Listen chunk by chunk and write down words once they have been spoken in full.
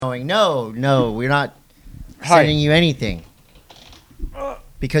going, no, we're not sending you anything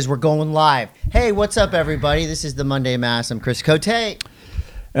because we're going live. Hey, what's up, everybody? This is the Monday Mass. I'm Chris Coté.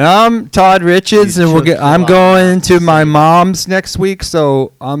 And I'm Todd Richards, and I'm going to my mom's next week.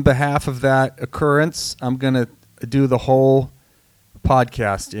 So on behalf of that occurrence, I'm going to do the whole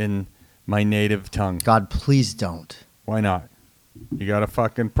podcast in my native tongue. God, please don't. Why not? You got a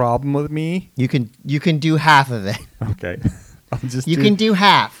fucking problem with me? You can do half of it. Okay. You can do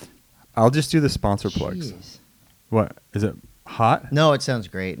half. I'll just do the sponsor plugs. Jeez. What? Is it hot? No, it sounds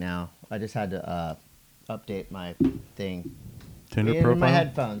great now. I just had to update my thing. Tinder in profile? my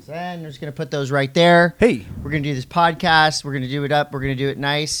headphones. And I'm just going to put those right there. Hey. We're going to do this podcast. We're going to do it up. We're going to do it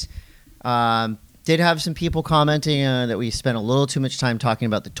nice. Did have some people commenting that we spent a little too much time talking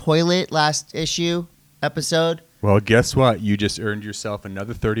about the toilet last episode. Well, guess what? You just earned yourself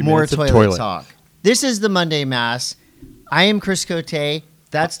another 30 More minutes of toilet toilet talk. This is the Monday Mass. I am Chris Coté.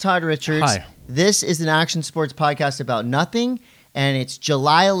 That's Todd Richards. Hi. This is an action sports podcast about nothing, and it's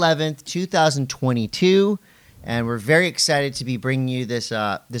July 11th, 2022, and we're very excited to be bringing you this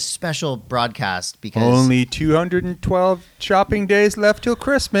this special broadcast because only 212 shopping days left till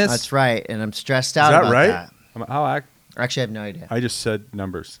Christmas. That's right, and I'm stressed out about that. Is that right? Actually, I have no idea. I just said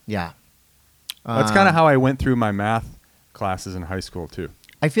numbers. Yeah. That's kind of how I went through my math classes in high school, too.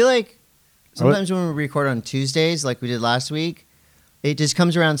 I feel like sometimes when we record on Tuesdays, like we did last week, it just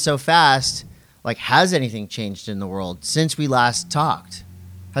comes around so fast. Like, has anything changed in the world since we last talked?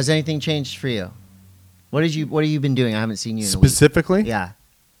 Has anything changed for you? What have you been doing? I haven't seen you in Specifically? a week. Yeah.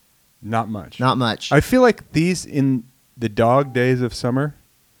 Not much. Not much. I feel like in the dog days of summer,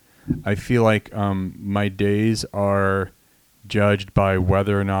 I feel like my days are judged by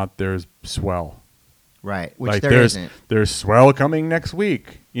whether or not there's swell. Right. Which like there isn't. There's swell coming next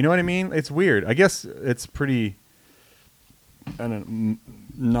week. You know what I mean? It's weird. I guess it's pretty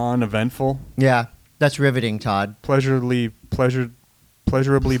non-eventful. Yeah. That's riveting, Todd. Pleasurably boring.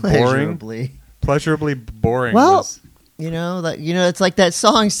 Pleasurably boring. Well, it's like that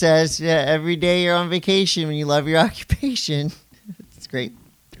song says, yeah, every day you're on vacation when you love your occupation. It's great.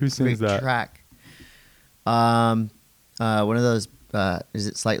 Who sings great that? Track. One of those, is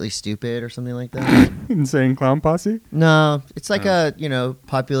it Slightly Stupid or something like that? Insane Clown Posse? No, it's like a,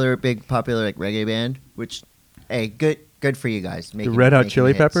 popular like reggae band, which, hey, good for you guys. The Red Hot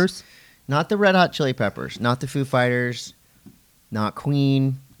Chili Peppers? Not the Red Hot Chili Peppers, not the Foo Fighters, not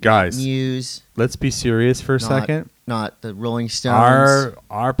Queen, guys, Muse. Let's be serious for a second. Not the Rolling Stones.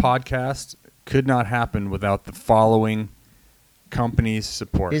 Our podcast could not happen without the following company's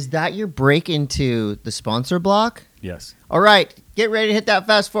support. Is that your break into the sponsor block? Yes. All right, get ready to hit that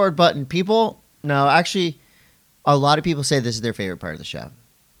fast forward button, people. No, actually, a lot of people say this is their favorite part of the show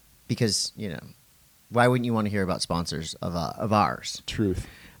because, why wouldn't you want to hear about sponsors of ours? Truth.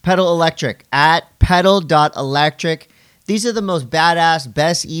 Pedal Electric at pedal.electric. These are the most badass,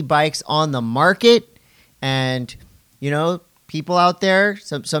 best e-bikes on the market. And, people out there,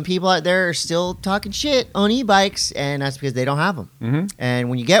 some people out there are still talking shit on e-bikes, and that's because they don't have them. Mm-hmm. And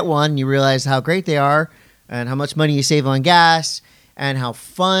when you get one, you realize how great they are and how much money you save on gas and how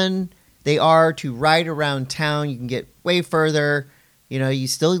fun they are to ride around town. You can get way further. You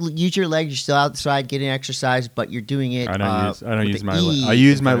still use your legs. You're still outside getting exercise, but you're doing it. I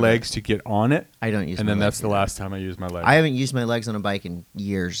use my legs to get on it. I don't use. And then that's the last time I use my legs. I haven't used my legs on a bike in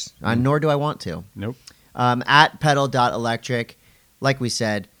years, nor do I want to. Nope. At pedal.electric, like we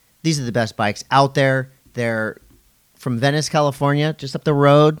said, these are the best bikes out there. They're from Venice, California, just up the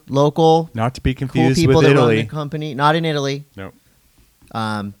road, local. Not to be confused cool people with that Italy. Run the company. Not in Italy. Nope.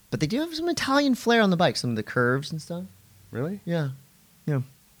 But they do have some Italian flair on the bike, some of the curves and stuff. Really? Yeah.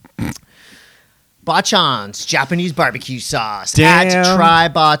 Bachan's Japanese barbecue sauce. Damn. Had to try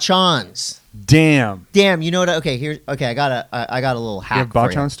Bachan's. Damn. You know what? Okay, I got a little hack. You have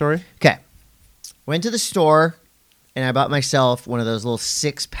Bachan story? Okay. Went to the store and I bought myself one of those little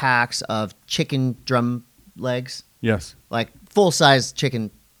 6 packs of chicken drum legs. Yes. Like full size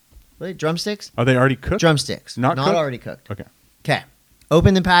chicken drumsticks? Are they already cooked? Drumsticks. Not cooked? already cooked. Okay. Okay.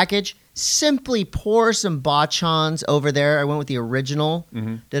 Open the package. Simply pour some Bachan's over there. I went with the original.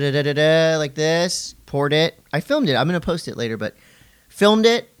 Mm-hmm. Like this. Poured it. I filmed it. I'm going to post it later, but filmed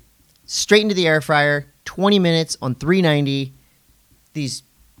it. Straight into the air fryer. 20 minutes on 390. These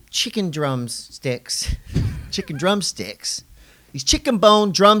chicken drumsticks. These chicken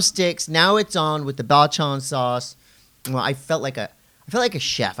bone drumsticks. Now it's on with the Bachan sauce. Well, I felt like a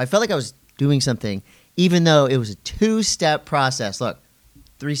chef. I felt like I was doing something, even though it was a 2-step process. Look,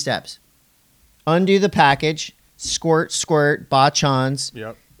 3 steps. Undo the package, squirt, Bachan's,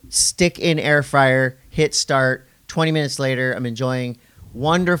 Yep. stick in air fryer, hit start. 20 minutes later, I'm enjoying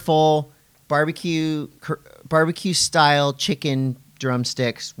wonderful barbecue style chicken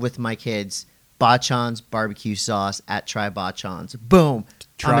drumsticks with my kids. Bachan's barbecue sauce at Try Bachan's. Boom.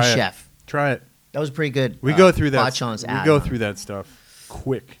 I'm a chef. Try it. That was pretty good. We go through that. Bachan's we go through that stuff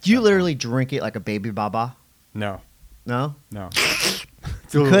quick. Do you literally drink it like a baby baba? No. No? No.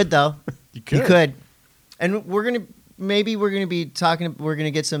 You could, though. You could. You could. And we're going to be talking, we're going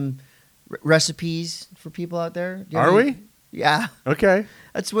to get some recipes for people out there. Are we? Yeah. Okay.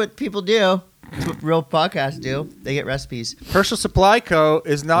 That's what people do. That's what real podcasts do. They get recipes. Herschel Supply Co.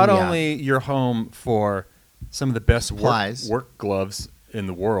 is not only your home for some of the best work gloves in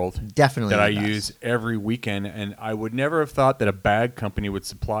the world. Definitely. That I use every weekend. And I would never have thought that a bag company would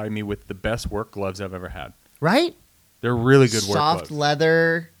supply me with the best work gloves I've ever had. Right? They're really good work gloves. Soft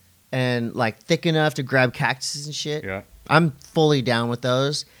leather and like thick enough to grab cactuses and shit. Yeah. I'm fully down with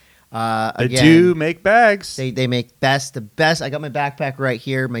those. They do make bags. They make the best. I got my backpack right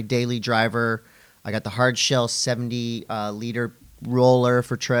here, my daily driver. I got the hard shell 70 liter roller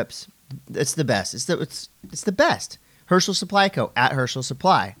for trips. It's the best. It's the best. Herschel Supply Co. at Herschel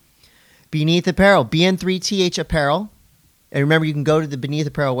Supply. Beneath Apparel, BN3TH Apparel. And remember, you can go to the Beneath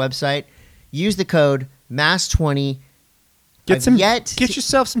Apparel website, use the code MASS20. Get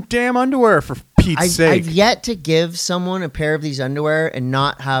yourself some damn underwear for Pete's sake. I've yet to give someone a pair of these underwear and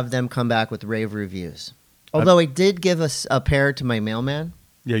not have them come back with rave reviews. Although I did give a pair to my mailman.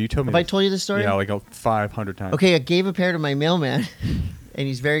 Yeah, you told me. Have I told you this story? Yeah, like 500 times. Okay, I gave a pair to my mailman, and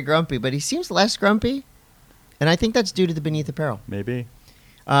he's very grumpy, but he seems less grumpy, and I think that's due to the Beneath Apparel. Maybe.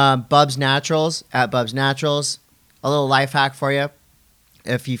 Bubs Naturals, at Bubs Naturals. A little life hack for you.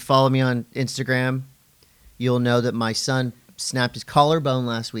 If you follow me on Instagram, you'll know that my son snapped his collarbone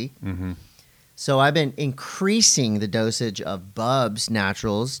last week. Mm-hmm. So I've been increasing the dosage of Bubs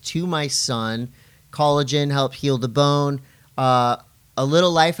Naturals to my son. Collagen helps heal the bone. A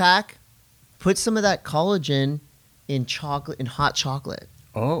little life hack: put some of that collagen in hot chocolate.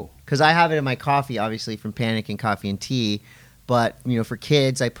 Oh, because I have it in my coffee, obviously from Pannikin Coffee and Tea. But for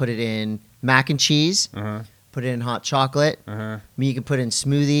kids, I put it in mac and cheese. Uh-huh. Put it in hot chocolate. Uh-huh. You can put it in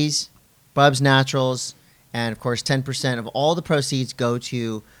smoothies. Bubs Naturals. And, of course, 10% of all the proceeds go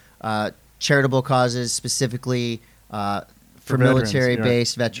to charitable causes, specifically for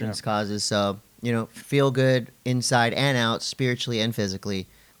military-based veterans causes. So, feel good inside and out, spiritually and physically,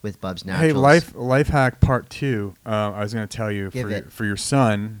 with Bubs Naturals. Hey, life hack part 2. I was going to tell you, for your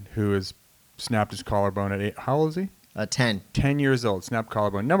son, who has snapped his collarbone at 8. How old is he? 10. 10 years old, snapped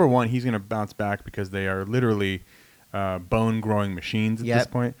collarbone. Number one, he's going to bounce back because they are literally bone-growing machines at this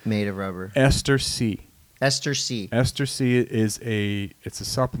point. Made of rubber. Ester C. Ester C. Ester C is a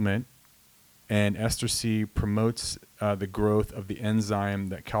supplement, and Ester C promotes the growth of the enzyme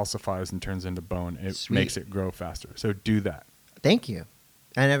that calcifies and turns into bone. It makes it grow faster. So do that. Thank you.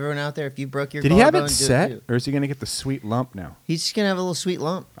 And everyone out there, if you broke your collarbone, did he have it set, or is he going to get the sweet lump now? He's just going to have a little sweet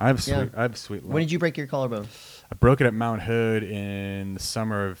lump. I have a sweet lump. When did you break your collarbone? I broke it at Mount Hood in the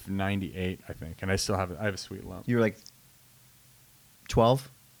summer of '98, I think, and I still have it. I have a sweet lump. You were like 12?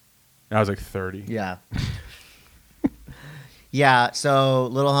 I was like 30. Yeah. Yeah, so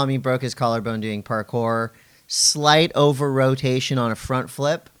little homie broke his collarbone doing parkour. Slight over-rotation on a front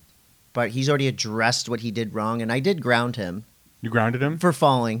flip, but he's already addressed what he did wrong, and I did ground him. You grounded him? For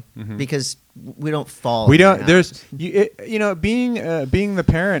falling, because we don't fall. We don't. There's, being the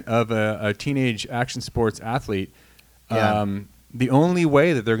parent of a teenage action sports athlete, the only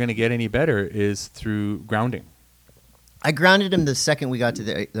way that they're going to get any better is through grounding. I grounded him the second we got to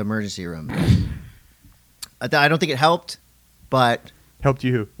the emergency room. I don't think it helped, but helped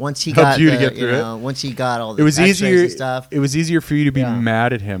you. Once he got to get through it. Once he got all the X-rays and stuff, it was easier for you to be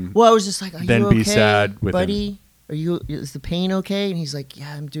mad at him. Well, I was just like, "Are you okay, be sad with buddy? him. Is the pain okay?" And he's like,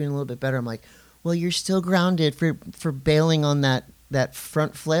 "Yeah, I'm doing a little bit better." I'm like, "Well, you're still grounded for bailing on that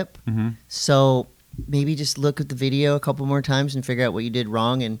front flip. Mm-hmm. So maybe just look at the video a couple more times and figure out what you did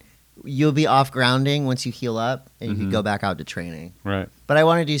wrong, and you'll be off grounding once you heal up, and you can go back out to training." Right. But I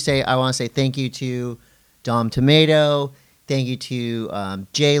want to say thank you to Dom Tomato, thank you to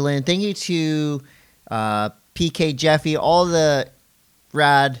Jalen, thank you to PK Jeffy, all the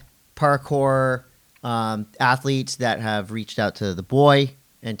rad parkour athletes that have reached out to the boy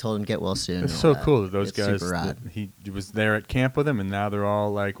and told him get well soon. It's so cool that those guys. Super rad. He was there at camp with him, and now they're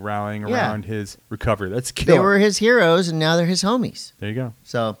all like rallying around his recovery. That's killer. They were his heroes, and now they're his homies. There you go.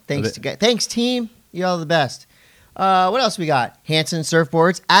 So thanks team. You're all the best. What else we got? Hansen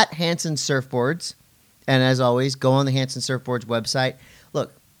Surfboards at Hansen Surfboards, and as always, go on the Hansen Surfboards website.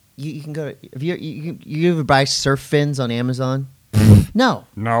 Look, you can go. You ever buy surf fins on Amazon? No.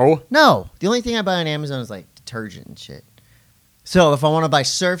 No. The only thing I buy on Amazon is like detergent and shit. So if I want to buy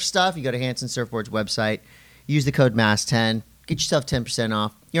surf stuff, you go to Hansen Surfboards website, use the code MASS10, get yourself 10%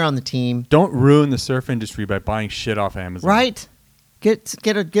 off. You're on the team. Don't ruin the surf industry by buying shit off Amazon. Right? Get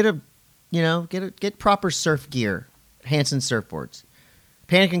proper surf gear. Hansen Surfboards.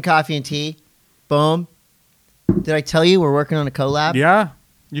 Pannikin Coffee and Tea. Boom. Did I tell you we're working on a collab? Yeah,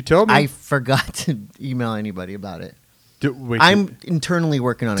 you told me. I forgot to email anybody about it. Wait, I'm internally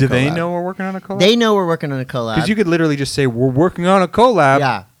working on a collab. Do they know we're working on a collab? They know we're working on a collab. Because you could literally just say, we're working on a collab.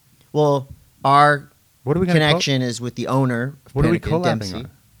 Yeah. Well, our what are we connection is with the owner of What are we Pannikin, collabing Dempsey.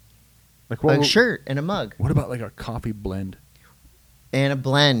 on? Like what? A shirt and a mug. What about like a coffee blend? And a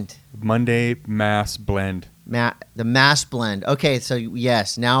blend. Monday M.A.S.S blend. The M.A.S.S blend. Okay, so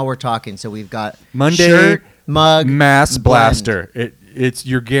yes, now we're talking. So we've got Monday shirt, mug, M.A.S.S blend. blaster. It's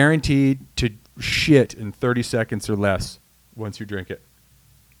you're guaranteed to shit in 30 seconds or less once you drink it.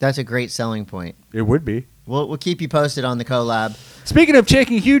 That's a great selling point. It would be. We'll keep you posted on the collab. Speaking of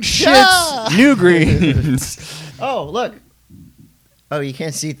taking huge shits, New Greens. Oh, look. Oh, you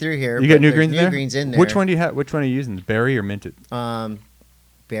can't see through here. You got but New there's Greens New there? Greens in there. Which one do you have? Which one are you using? Berry or minted?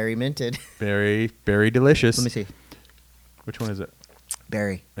 Berry minted. Berry delicious. Let me see. Which one is it?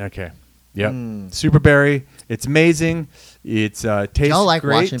 Berry. Okay. Yep. Super berry. It's amazing. It's tastes great. Y'all like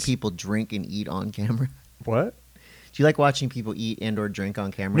watching people drink and eat on camera? What? Do you like watching people eat and or drink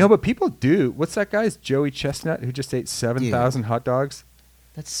on camera? No, but people do. What's that guy's Joey Chestnut who just ate 7,000 hot dogs?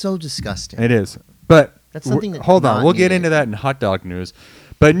 That's so disgusting. It is. But that's something that's hold on, not we'll get needed. into that in hot dog news.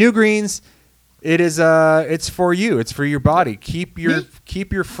 But New Greens, it is it's for you. It's for your body. Keep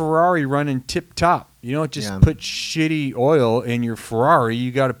your Ferrari running tip top. You don't just put shitty oil in your Ferrari.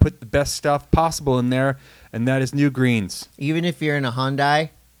 You got to put the best stuff possible in there, and that is New Greens. Even if you're in a Hyundai,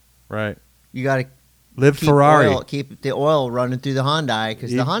 right? You got to live Ferrari. Keep the oil running through the Hyundai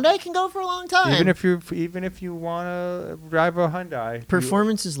because the Hyundai can go for a long time. Even if you want to drive a Hyundai,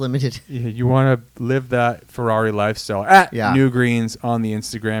 performance is limited. You want to live that Ferrari lifestyle at New Greens on the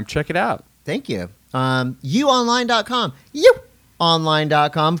Instagram. Check it out. Thank you. Youonline.com.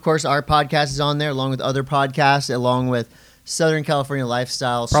 Online.com. Of course, our podcast is on there along with other podcasts, along with Southern California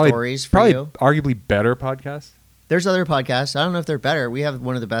lifestyle stories for you. Arguably better podcasts. There's other podcasts. I don't know if they're better. We have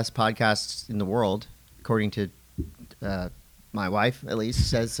one of the best podcasts in the world, according to my wife, at least,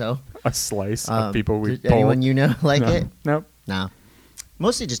 says so. A slice of people we polled. Anyone you know like it? Nope. No.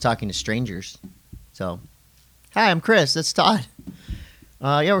 Mostly just talking to strangers. So, hi, I'm Chris. That's Todd.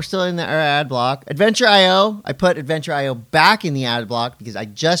 We're still in our ad block. Adventure.io. I put Adventure.io back in the ad block because I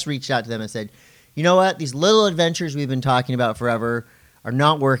just reached out to them and said, you know what? These little adventures we've been talking about forever are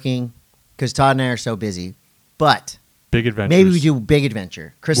not working because Todd and I are so busy. But big adventure. Maybe we do big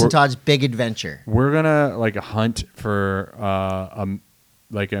adventure. Chris and Todd's big adventure. We're gonna hunt for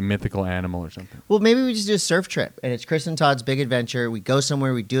a mythical animal or something. Well, maybe we just do a surf trip, and it's Chris and Todd's big adventure. We go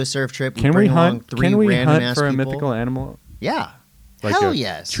somewhere, we do a surf trip. Can we hunt? Can we hunt for a mythical animal? Yeah. Like hell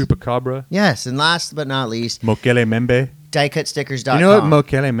yes. Chupacabra. Yes, and last but not least, Mokele Membe. DieCutStickers.com. You know what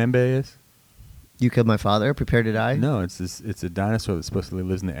Mokele Membe is? You Killed My Father, Prepare to Die? No, it's a dinosaur that supposedly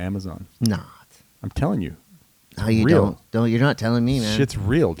lives in the Amazon. Not. I'm telling you. No, you real. Don't. You're not telling me, man. Shit's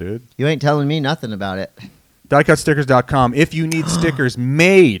real, dude. You ain't telling me nothing about it. DieCutStickers.com. If you need stickers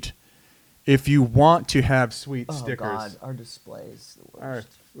made, if you want to have sweet stickers. Oh, God. Our display's the worst.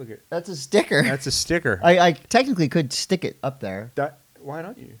 Look at That's a sticker. That's a sticker. I technically could stick it up there. Why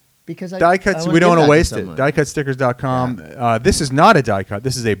don't you? Because die cuts, we don't want to waste it. DieCutStickers.com. Yeah. This is not a die cut.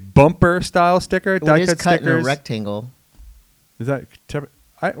 This is a bumper style sticker. Well, Die it is cut cut stickers. in a rectangle. Is that?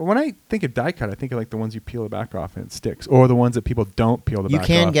 When I think of die cut, I think of like the ones you peel the back off and it sticks, or the ones that people don't peel the back off.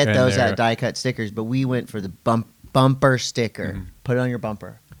 You can get those at Die Cut Stickers, but we went for the bumper sticker. Mm-hmm. Put it on your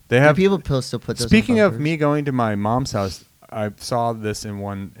bumper. They have people still put those. Speaking on of me going to my mom's house, I saw this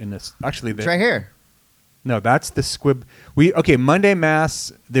in this. Actually, it's right here. No, that's the squib. Monday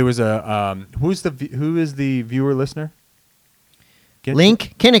M.A.S.S. There was a who is the viewer listener?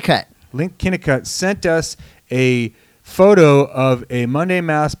 Link Kinnicut. Link Kinnicut sent us a photo of a Monday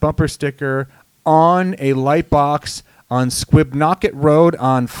M.A.S.S. bumper sticker on a light box on Squibnocket Road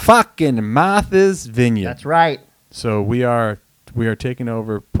on fucking Martha's Vineyard. That's right. So we are taking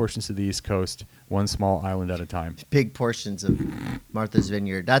over portions of the East Coast, one small island at a time. Big portions of Martha's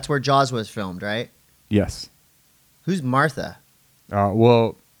Vineyard. That's where Jaws was filmed, right? Yes. Who's Martha?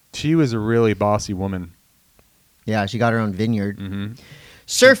 Well, she was a really bossy woman. Yeah, she got her own vineyard. Mm-hmm.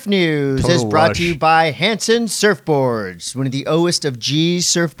 Surf News is brought rush. to you by Hansen Surfboards, one of the oest of G's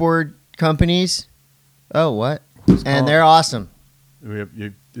surfboard companies. Oh, what? And they're awesome. Do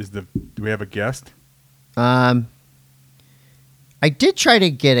we have a guest? I did try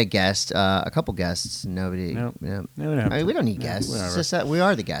to get a couple guests. Nobody. No. Yeah. No, We don't need guests. whatever. It's just that we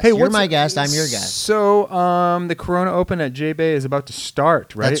are the guests. Hey, You're my guest. I'm your guest. So, the Corona Open at J-Bay is about to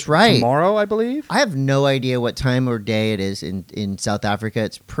start, right? That's right. Tomorrow, I believe. I have no idea what time or day it is in South Africa.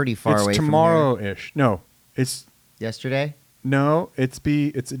 It's pretty far away from here. Tomorrow-ish. No, it's Yesterday? no. It's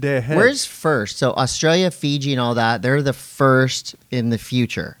a day ahead. Where's first? So Australia, Fiji, and all that, they're the first in the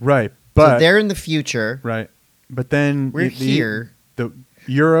future. right? So But they're in the future. right. But then We're here. The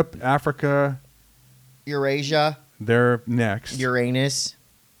Europe, Africa, Eurasia, they're next. Uranus.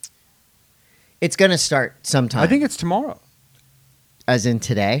 It's going to start sometime. I think it's tomorrow. As in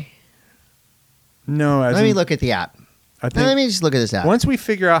today? No, Let me look at the app. I think Let me just look at this app. once we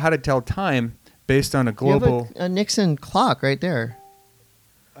figure out how to tell time based on a You have global, a Nixon clock right there.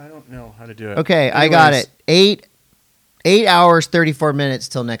 I don't know how to do it. Okay, I got it. 8 hours, 34 minutes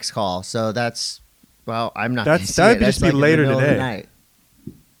till next call. So that's, well, I'm not going to see That would it. That's just be like in the later middle of the today. night.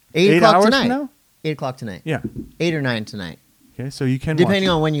 8 o'clock hours tonight. from now? 8 o'clock tonight. Yeah. 8 or 9 tonight. Okay, so you can Depending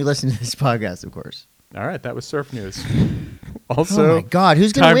watch on when you listen to this podcast, of course. it. All right, that was surf news. Also, Oh my God,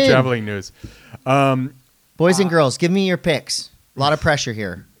 who's going to time win? traveling news. Boys and girls, give me your picks. A lot of pressure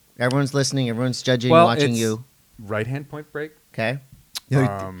here. Everyone's listening. Everyone's judging, watching it's you. Right hand point break. Okay.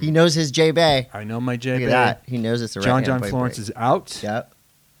 Um, He knows his J Bay. I know my Look J at Bay. that. He knows it's a John right John Florence is out. Yep.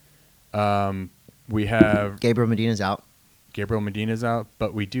 We have Gabriel Medina's out. Gabriel Medina's out,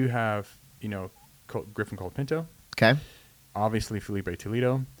 but we do have Griffin Colapinto. Okay. Obviously Felipe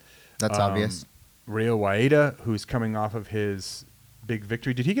Toledo. That's obvious. Rio Waida, who's coming off of his big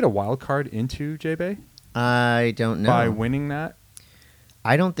victory. Did he get a wild card into J-Bay I don't know. by winning that?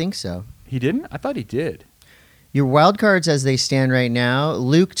 I don't think so. He didn't? I thought he did. Your wild cards as they stand right now: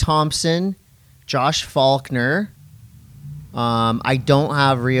 Luke Thompson, Josh Faulkner. I don't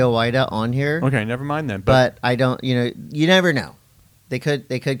have Rio Waida on here, Okay, never mind then. but I don't. You never know. They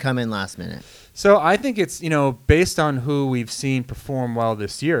could come in last minute. So I think it's, based on who we've seen perform well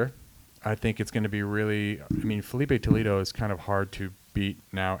this year, I think it's going to be really, Felipe Toledo is kind of hard to beat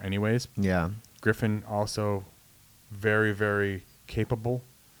now anyways. Yeah. Griffin also very, very capable.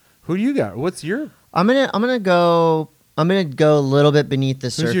 Who do you got? What's your I'm gonna go a little bit beneath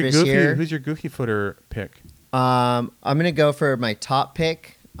the surface here. Who's your goofy footer pick? I'm gonna go for my top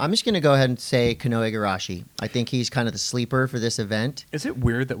pick. I'm just gonna go ahead and say Kano Igarashi. I think he's kind of the sleeper for this event. Is it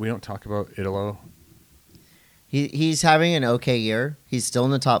weird that we don't talk about Italo? He's having an okay year. He's still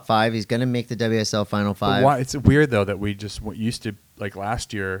in the top 5. He's gonna make the WSL Final 5. But why? It's weird though that we just used to, like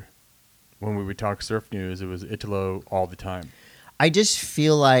last year when we would talk surf news, it was Italo all the time. I just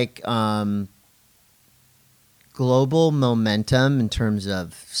feel like global momentum in terms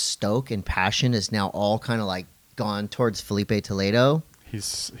of stoke and passion is now all kind of like gone towards Felipe Toledo.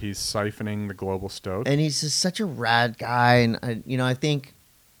 He's siphoning the global stoke. And he's just such a rad guy. And, I think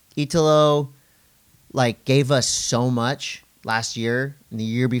Italo, gave us so much last year and the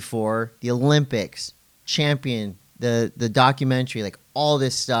year before. The Olympics, champion, the documentary, all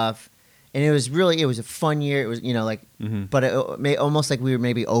this stuff. And it was a fun year. It was, but it may almost like we were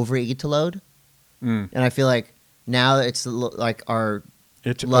maybe over Italo'd. And I feel like now it's like our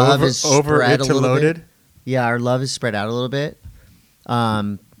love is spread a little bit. Yeah, our love is spread out a little bit.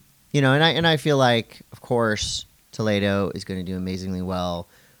 And I feel like, of course, Toledo is going to do amazingly well.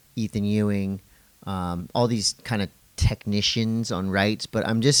 Ethan Ewing, all these kind of technicians on rights. But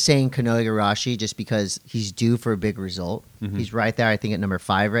I'm just saying Kano Igarashi just because he's due for a big result. Mm-hmm. He's right there, I think, at number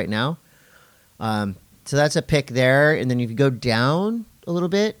 5 right now. So that's a pick there. And then if you go down a little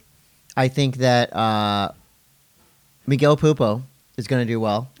bit, I think that Miguel Pupo is going to do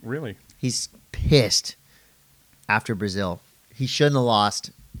well. Really? He's pissed after Brazil. He shouldn't have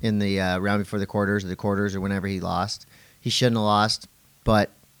lost in the round before the quarters or whenever he lost. He shouldn't have lost, but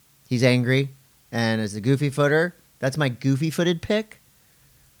he's angry. And as the goofy footer, that's my goofy footed pick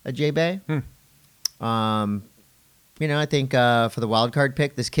at J-Bay. I think for the wild card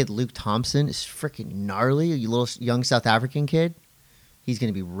pick, this kid Luke Thompson is freaking gnarly. A little young South African kid. He's going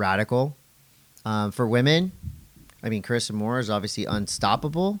to be radical. For women, Carissa Moore is obviously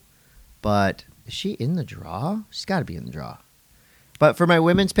unstoppable, but is she in the draw? She's got to be in the draw. But for my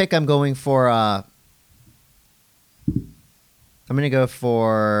women's pick, I'm going for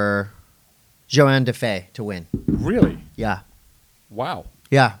Joanne Defay to win. Really? Yeah. Wow.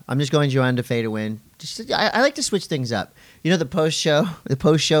 Yeah, I'm just going Joanne Defay to win. I like to switch things up. The post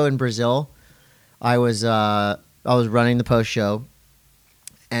show in Brazil, I was running the post show,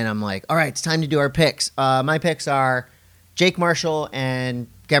 and I'm like, all right, it's time to do our picks. My picks are Jake Marshall and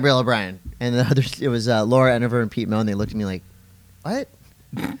Gabrielle O'Brien, and the others it was Laura Enever and Pete Moe, and they looked at me like, what?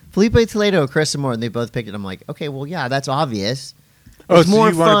 Felipe Toledo, Chris Moore, and they both picked it. I'm like, okay, well, yeah, that's obvious. It's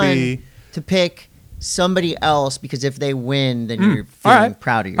more fun to pick somebody else because if they win, then you're feeling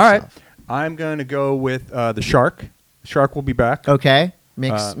proud of yourself. All right. I'm going to go with the Shark. Shark will be back. Okay.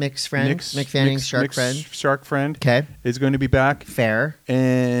 Mix friend. Mick Fanning's Shark friend. Shark friend. Okay. Is going to be back. Fair.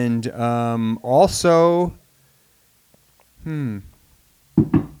 And also,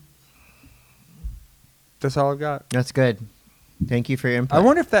 that's all I've got. That's good. Thank you for your input. I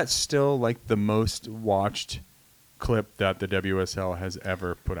wonder if that's still like the most watched clip that the WSL has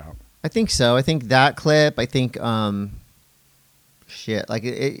ever put out. I think so. I think that clip. I think like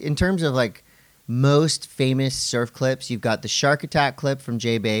in terms of like most famous surf clips, you've got the Shark Attack clip from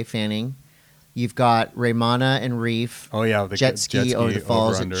J-Bay Fanning. You've got Raymana and Reef. Oh yeah, the jet ski over the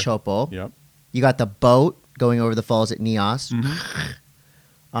falls at Chopo. Yep. You got the boat going over the falls at Nias.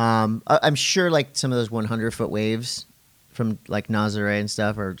 Mm-hmm. I'm sure like some of those 100-foot waves from like Nazare and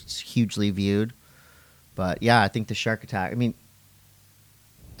stuff are hugely viewed. But yeah, I think the Shark Attack. I mean,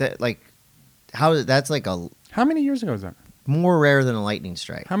 that's like how many years ago was that? More rare than a lightning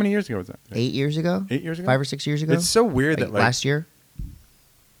strike. How many years ago was that? 8 years ago? 8 years ago? 5 or 6 years ago? It's so weird that like last year.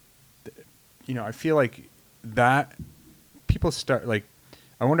 I feel like that people start like.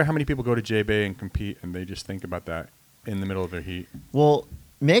 I wonder how many people go to J-Bay and compete and they just think about that in the middle of their heat. Well,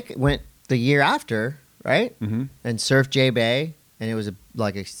 Mick went the year after, right? Mm-hmm. And surfed J-Bay, and it was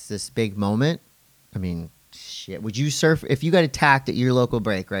this big moment. I mean, shit. Would you surf if you got attacked at your local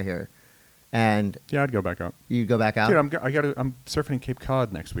break right here? And yeah, I'd go back out. You'd go back out? Dude, I'm surfing in Cape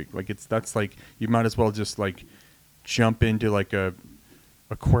Cod next week. Like that's like you might as well just like jump into like a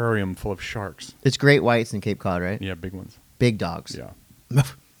aquarium full of sharks. It's great whites in Cape Cod, right? Yeah, big ones. Big dogs. Yeah.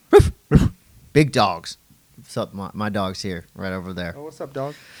 Big dogs. What's up? My dog's here, right over there. Oh, what's up,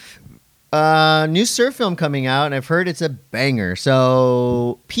 dog? New surf film coming out, and I've heard it's a banger.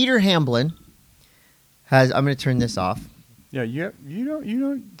 So Peter Hamblin has. I'm going to turn this off. Yeah, you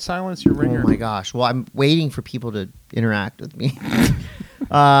don't silence your ringer. Oh my gosh! Well, I'm waiting for people to interact with me.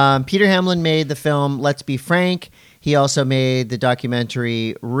 Peter Hamblin made the film Let's Be Frank. He also made the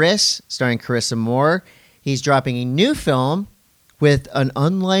documentary Riss, starring Carissa Moore. He's dropping a new film with an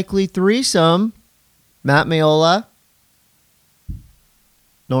unlikely threesome: Matt Meola,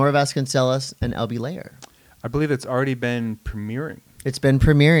 Nora Vasconcelos, and Elby Layer. I believe it's already been premiering. It's been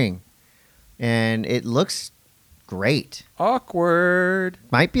premiering, and it looks great. Awkward.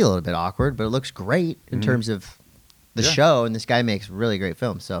 Might be a little bit awkward, but it looks great in terms of the show, and this guy makes really great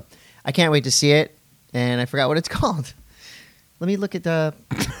films. So I can't wait to see it, and I forgot what it's called. Let me look at the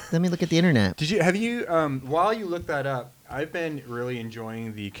internet. Have you while you look that up, I've been really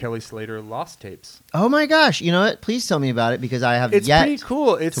enjoying the Kelly Slater Lost tapes. Oh my gosh! You know what? Please tell me about it because I have It's yet pretty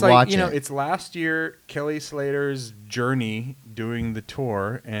cool. It's to like watch it. It's last year Kelly Slater's journey doing the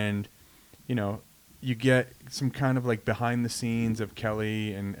tour, and you get some kind of like behind the scenes of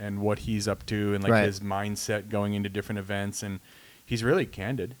Kelly and what he's up to and like his mindset going into different events, and he's really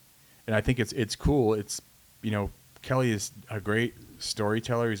candid, and I think it's cool. It's Kelly is a great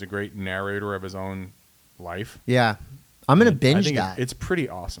storyteller. He's a great narrator of his own life. Yeah. I'm going to binge that. It's pretty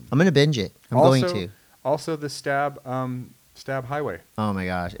awesome. I'm going to binge it. I'm going to. Also, the Stab Highway. Oh, my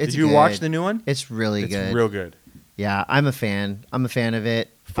gosh. Did you watch the new one? It's really good. It's real good. Yeah, I'm a fan. I'm a fan of it.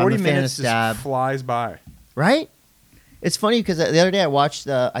 40 I'm a minutes fan of Stab. just flies by. Right? It's funny because the other day I watched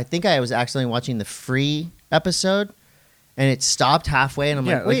I think I was accidentally watching the free episode, and it stopped halfway, and I'm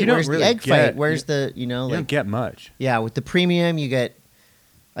like, wait, where's the egg fight? Where's the, you don't get much. Yeah, with the premium, you get,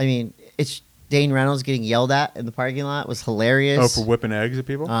 I mean, it's Dane Reynolds getting yelled at in the parking lot was hilarious. Oh, for whipping eggs at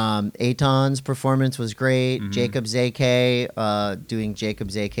people? Aton's performance was great. Mm-hmm. Jacob Zake doing Jacob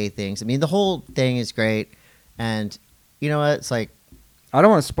Zake things. I mean, the whole thing is great. And you know what? It's like, I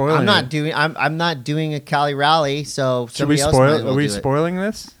don't want to spoil it. I'm not doing a Cali rally, so should we spoil? Are we spoiling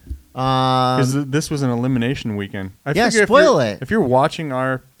this? Because this was an elimination weekend. Spoil it. If you're watching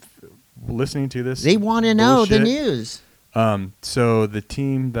listening to this, they want to know the news. So the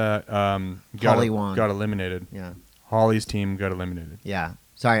team that got eliminated. Yeah. Holly's team got eliminated. Yeah.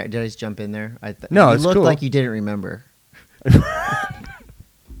 Sorry, did I just jump in there? No, it's cool. You looked like you didn't remember.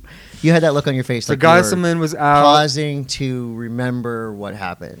 You had that look on your face. So like Geiselman was out. Pausing to remember what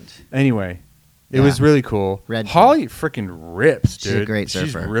happened. Anyway, it was really cool. Holly freaking rips, dude. She's a great surfer.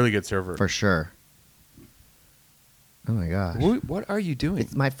 She's a really good surfer. For sure. Oh, my gosh. What are you doing?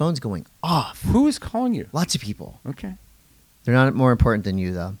 My phone's going off. Who is calling you? Lots of people. Okay. They're not more important than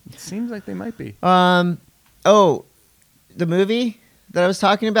you, though. It seems like they might be. Oh, the movie that I was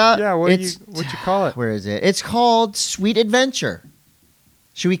talking about? Yeah, what'd you call it? Where is it? It's called Sweet Adventure.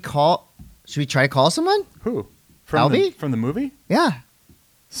 Should we try to call someone? Who? Albie? From the movie? Yeah.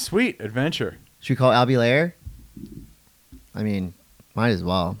 Sweet Adventure. Should we call Albie Layer? I mean, Might as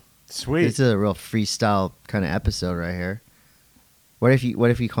well. Sweet. This is a real freestyle kind of episode right here. What if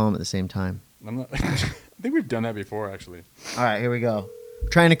you call them at the same time? I think we've done that before, actually. All right, here we go.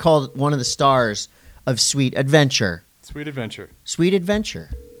 Trying to call one of the stars of Sweet Adventure. Sweet Adventure. Sweet Adventure.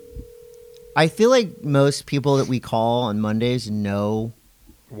 I feel like most people that we call on Mondays know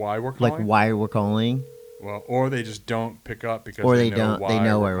why we're calling? like why we're calling. Well, or they just don't pick up because Or they don't. They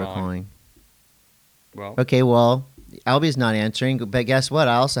know why we're calling. Well, okay. Well, Albie's not answering, but guess what?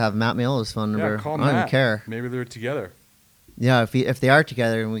 I also have Matt Meola's phone number. yeah, call I Matt. don't even care. Maybe they're together. Yeah, if they are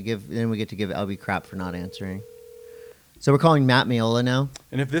together, and we get to give Albie crap for not answering. So we're calling Matt Meola now.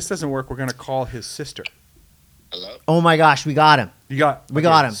 And if this doesn't work, we're gonna call his sister. Hello? Oh my gosh, we got him. We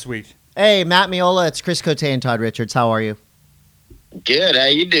got him. Sweet. Hey, Matt Meola, it's Chris Coté and Todd Richards. How are you? Good. How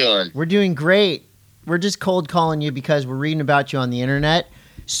you doing? We're doing great. We're just cold calling you because we're reading about you on the internet.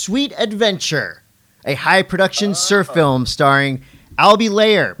 Sweet Adventure, a high production surf film starring Albie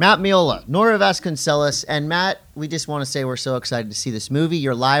Layer, Matt Meola, Nora Vasconcelos, and Matt. We just want to say we're so excited to see this movie.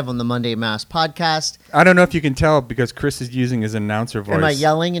 You're live on the Monday M.A.S.S podcast. I don't know if you can tell because Chris is using his announcer voice. Am I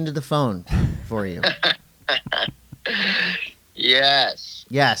yelling into the phone for you? Yes.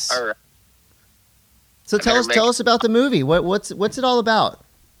 Yes. All right. So tell us about the movie. What's it all about?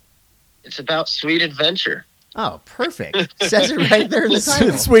 It's about Sweet Adventure. Oh, perfect. Says it right there in the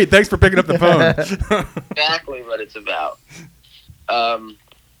title. Sweet. Thanks for picking up the phone. Exactly what it's about.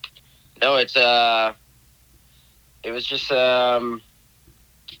 No, it was just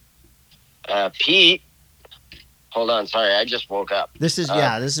Pete. Hold on, sorry, I just woke up. This is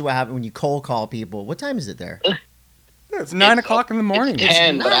what happens when you cold call people. What time is it there? It's 9 o'clock in the morning. It's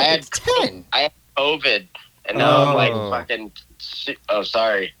 10, but it's 10. I had COVID, and now I'm like fucking. Oh,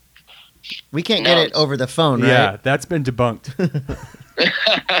 sorry. We can't get it over the phone, right? Yeah, that's been debunked.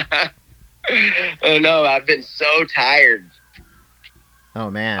 Oh no, I've been so tired. Oh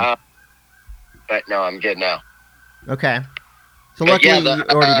man. But no, I'm good now. Okay. So luckily you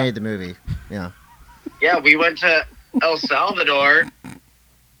already made the movie. Yeah. Yeah, we went to El Salvador.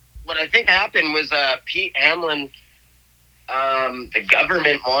 What I think happened was Pete Hamlin, the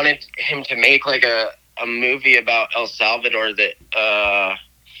government wanted him to make like a movie about El Salvador that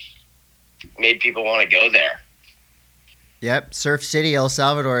made people want to go there. Yep. Surf City, El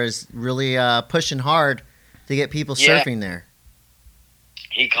Salvador is really pushing hard to get people surfing there.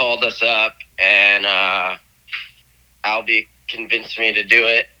 He called us up, and Albie convinced me to do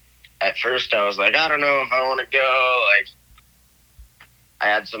it. At first, I was like, I don't know if I want to go. Like, I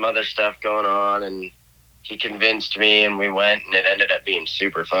had some other stuff going on, and he convinced me, and we went, and it ended up being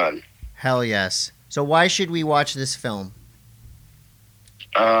super fun. Hell yes. So why should we watch this film?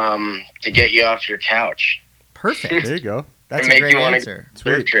 To get you off your couch. Perfect. There you go. That's to a make great you want answer. to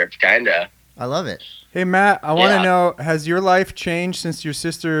surf trip, kinda. I love it. Hey, Matt, I want to Yeah. know, has your life changed since your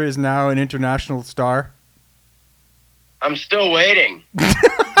sister is now an international star? I'm still waiting.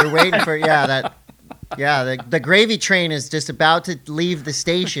 You're waiting for the gravy train is just about to leave the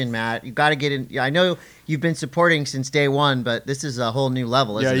station, Matt. You got to get in. I know you've been supporting since day one, but this is a whole new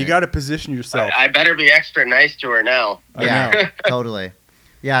level, isn't it? Yeah, you got to position yourself. I better be extra nice to her now. Yeah, totally.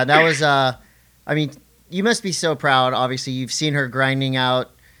 Yeah, that was. I mean, you must be so proud. Obviously, you've seen her grinding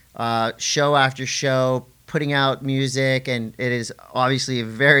out show after show, putting out music, and it is obviously a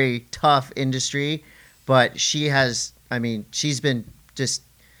very tough industry. But she has. I mean, she's been just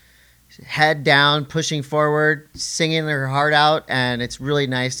head down, pushing forward, singing her heart out, and it's really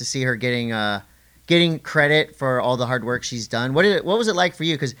nice to see her getting credit for all the hard work she's done. What was it like for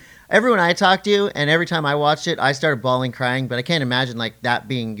you? Because everyone I talked to, and every time I watched it, I started bawling, crying. But I can't imagine like that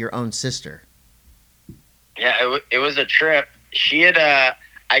being your own sister. Yeah, it was a trip. She had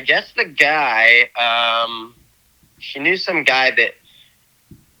I guess the guy, she knew some guy that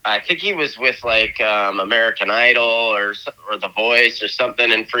I think he was with like American Idol or The Voice or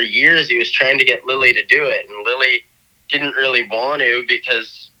something, and for years he was trying to get Lily to do it, and Lily didn't really want to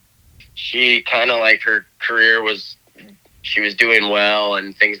because she kind of like her career she was doing well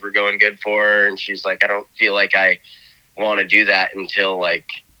and things were going good for her, and she's like, I don't feel like I want to do that until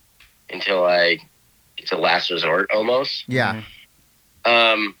it's a last resort almost. Yeah.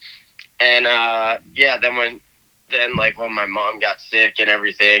 Then when my mom got sick and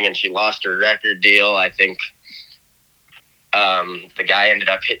everything and she lost her record deal, I think the guy ended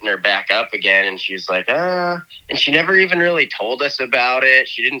up hitting her back up again, and she was like, and she never even really told us about it.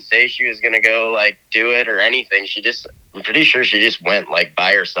 She didn't say she was going to go like do it or anything. I'm pretty sure she just went like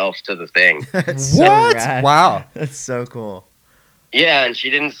by herself to the thing. That's so What? rad. Wow. That's so cool. Yeah, and she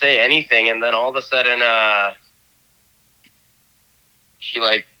didn't say anything, and then all of a sudden, she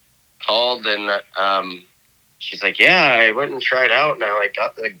like called and she's like, yeah, I went and tried out and I like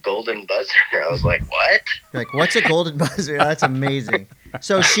got the golden buzzer. I was like, what? You're like, what's a golden buzzer? That's amazing.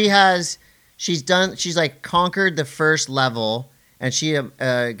 So she's like conquered the first level, and she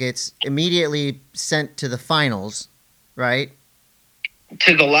gets immediately sent to the finals, right?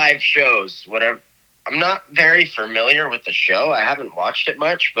 To the live shows, whatever. I'm not very familiar with the show. I haven't watched it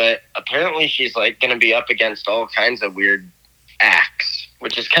much, but apparently she's like going to be up against all kinds of weird acts,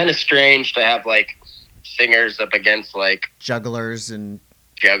 which is kind of strange to have like singers up against like jugglers and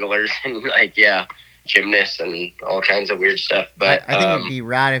like, yeah, gymnasts and all kinds of weird stuff. But I think it'd be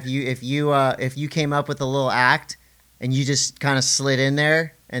rad if you came up with a little act and you just kind of slid in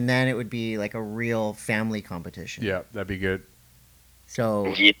there, and then it would be like a real family competition. Yeah, that'd be good.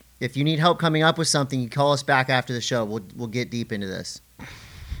 So if you need help coming up with something, you call us back after the show. We'll get deep into this.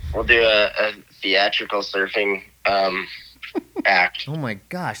 We'll do a theatrical surfing act. Oh my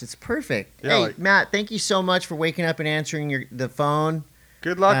gosh, it's perfect. Yeah, hey, Matt, thank you so much for waking up and answering the phone.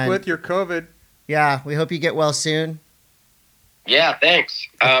 Good luck with your COVID. Yeah, we hope you get well soon. Yeah, thanks.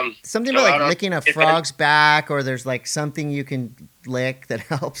 Something about like licking a frog's back, or there's like something you can lick that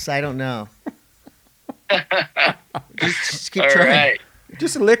helps. I don't know. just keep trying. Right.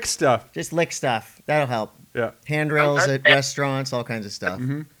 Just lick stuff. Just lick stuff. That'll help. Yeah. Handrails at restaurants, all kinds of stuff.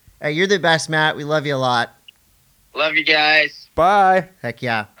 Mm-hmm. Hey, you're the best, Matt. We love you a lot. Love you guys. Bye. Heck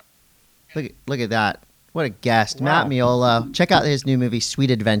yeah. Look at that. What a guest. Wow. Matt Meola. Check out his new movie,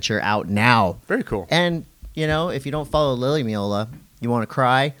 Sweet Adventure, out now. Very cool. And, if you don't follow Lily Meola, you want to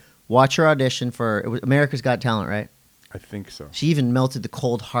cry, watch her audition for America's Got Talent, right? I think so. She even melted the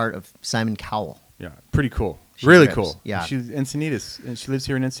cold heart of Simon Cowell. Yeah, pretty cool. Really rips. cool. Yeah. She's Encinitas, and she lives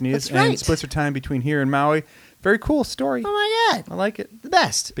here in Encinitas. That's right. And splits her time between here and Maui. Very cool story. Oh, my God. I like it. The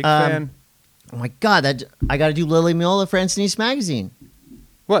best. Big fan. Oh, my God. I got to do Lily Meola for Encinitas Magazine.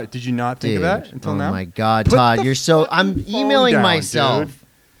 What? Did you not think of that until now? Oh, my God, Put Todd. the I'm fucking emailing phone down, myself. dude.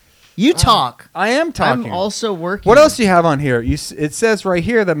 You talk. I am talking. I'm also working. What else do you have on here? It says right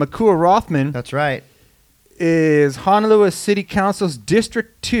here that Makua Rothman That's right. is Honolulu City Council's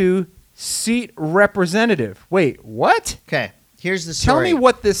District 2 seat representative. Wait, what? Okay. Here's the story. Tell me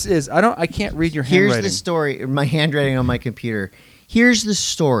what this is. I can't read your handwriting. Here's the story. My handwriting on my computer. Here's the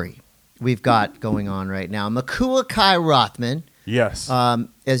story we've got going on right now. Makua Rothman Yes.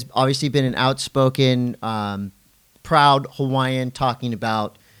 has obviously been an outspoken, proud Hawaiian talking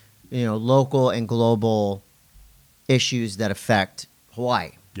about, local and global issues that affect Hawaii.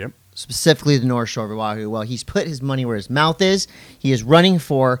 Yep. Specifically the North Shore of Oahu. Well, he's put his money where his mouth is. He is running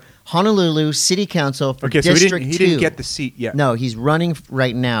for Honolulu City Council for District 2. He didn't get the seat yet. No, he's running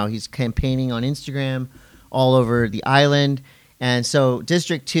right now. He's campaigning on Instagram all over the island. And so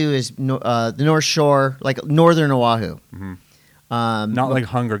District 2 is the North Shore, like northern Oahu. Mm-hmm. Not like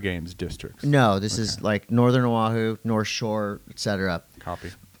Hunger Games districts. No, this is like northern Oahu, North Shore, etc.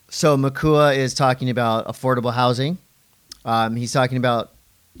 Copy. So Makua is talking about affordable housing. He's talking about,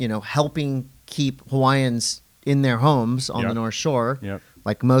 helping keep Hawaiians in their homes on the North Shore. Yep.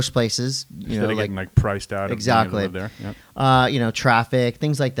 Like most places, Instead of getting priced out. Exactly. Of being able to live there. Yep. Traffic,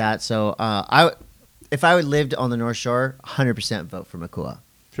 things like that. So if I would lived on the North Shore, 100% vote for Makua.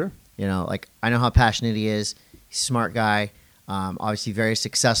 Sure. I know how passionate he is. He's a smart guy. Obviously very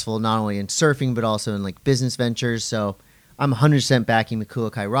successful, not only in surfing, but also in business ventures. So I'm 100% backing Makua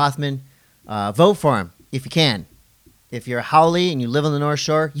Rothman. Vote for him if you can. If you're a haole and you live on the North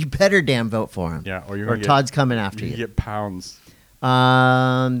Shore, you better damn vote for him. Yeah, or Todd's coming after you. You get pounds.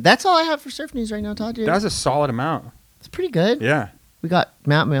 That's all I have for surf news right now, Todd. Dude. That's a solid amount. It's pretty good. Yeah. We got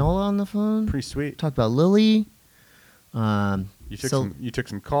Matt Meola on the phone. Pretty sweet. Talked about Lily. You took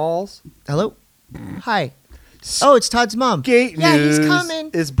some calls. Hello. Hi. Oh, it's Todd's mom. Skate News he's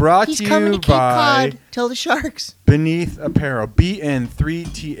coming. Is brought he's to coming you to Cape by Cod. Tell the Sharks. Beneath Apparel.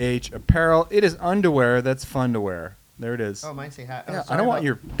 BN3TH Apparel. It is underwear that's fun to wear. There it is. Oh, mine say hat. Yeah, I don't want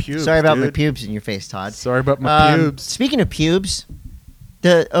your pubes. Sorry about dude. my pubes in your face, Todd. Sorry about my pubes. Speaking of pubes,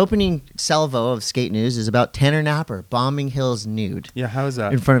 the opening salvo of Skate News is about Tanner Napper bombing hills nude. Yeah, how is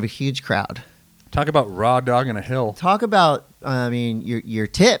that? In front of a huge crowd. Talk about raw dog in a hill. Talk about, your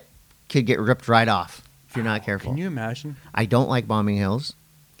tip could get ripped right off if you're not careful. Can you imagine? I don't like bombing hills.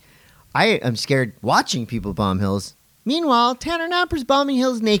 I am scared watching people bomb hills. Meanwhile, Tanner Napper's bombing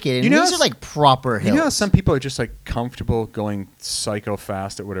hills naked. And these are proper hills. You know how some people are just comfortable going psycho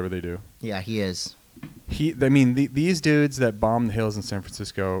fast at whatever they do? Yeah, he is. These dudes that bomb the hills in San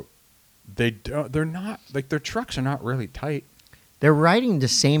Francisco, they're not, their trucks are not really tight. They're riding the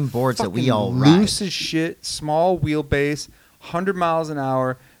same boards that we all ride. Loose as shit, small wheelbase, 100 miles an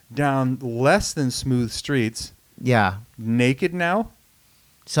hour, down less than smooth streets. Yeah. Naked now.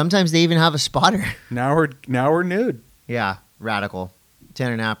 Sometimes they even have a spotter. Now we're nude. Yeah, radical.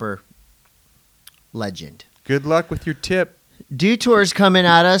 Tanner Napper, legend. Good luck with your tip. Dew Tour's coming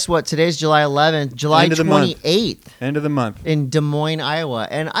at us. Today's July 11th, July 28th. End of the month. In Des Moines, Iowa.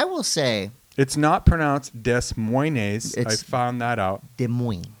 And I will say, it's not pronounced Des Moines. I found that out. Des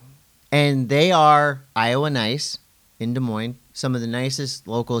Moines. And they are Iowa nice in Des Moines. Some of the nicest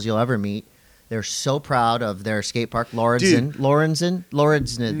locals you'll ever meet. They're so proud of their skate park, Lorenzen.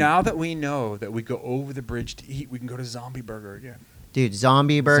 Now that we know that we go over the bridge to eat, we can go to Zombie Burger again. Dude,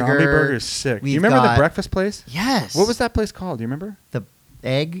 Zombie Burger. Zombie Burger is sick. You remember the breakfast place? Yes. What was that place called? Do you remember? The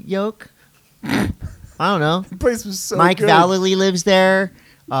egg yolk? I don't know. The place was so Mike good. Vallely lives there.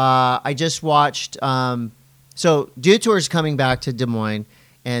 I just watched. So Dew Tour is coming back to Des Moines.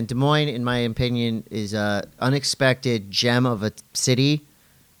 And Des Moines, in my opinion, is an unexpected gem of a city.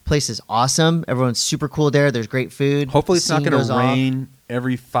 Place is awesome. Everyone's super cool there. There's great food. Hopefully it's not going to rain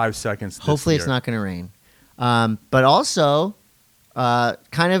every 5 seconds this Hopefully year. It's not going to rain. But also,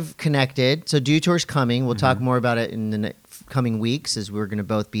 kind of connected. So Dew Tour's coming. We'll talk more about it in the coming weeks as we're going to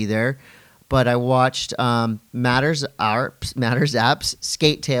both be there. But I watched Matters Apps,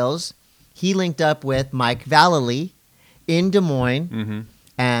 Skate Tales. He linked up with Mike Vallely in Des Moines.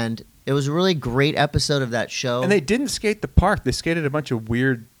 And it was a really great episode of that show. And they didn't skate the park. They skated a bunch of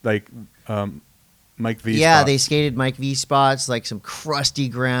weird, like, Mike V Yeah, spots. they skated Mike V spots, like some crusty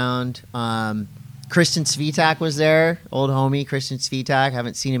ground. Kristen Svitak was there, old homie Kristen Svitak.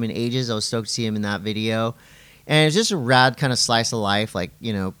 Haven't seen him in ages. I was stoked to see him in that video. And it's just a rad kind of slice of life. Like,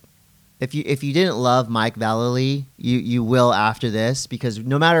 you know, if you didn't love Mike Vallely, you will after this, because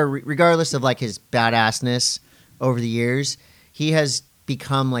no matter, regardless of like his badassness over the years, he has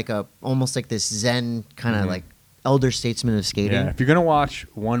become like almost like this Zen kind of like elder statesman of skating. Yeah, if you're gonna watch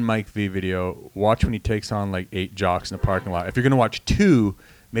one Mike V video, watch when he takes on like 8 jocks in the parking lot. If you're gonna watch 2,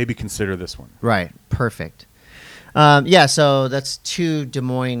 maybe consider this one. Right, perfect. Yeah, so that's 2 Des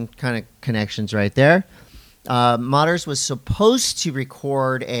Moines kind of connections right there. Modders was supposed to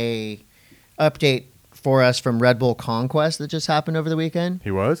record a update for us from Red Bull Conquest that just happened over the weekend.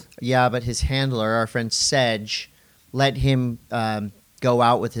 He was? Yeah, but his handler, our friend Sedge, let him go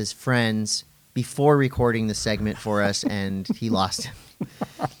out with his friends before recording the segment for us, and he lost him.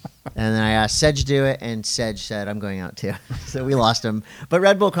 And then I asked Sedge to do it, and Sedge said, I'm going out too. So we lost him. But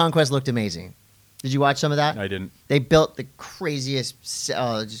Red Bull Conquest looked amazing. Did you watch some of that? I didn't. They built the craziest...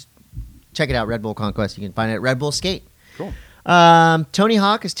 just check it out, Red Bull Conquest. You can find it at Red Bull Skate. Cool. Tony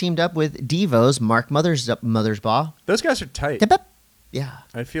Hawk has teamed up with DEVO's Mark Mothersbaugh. Those guys are tight. Yeah.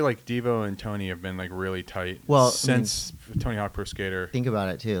 I feel like DEVO and Tony have been like really tight since Tony Hawk Pro Skater. Think about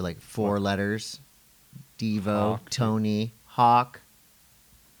it too, like 4 letters. DEVO, Hawk. Tony, Hawk,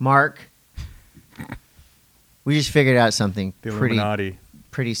 Mark. We just figured out something The Illuminati.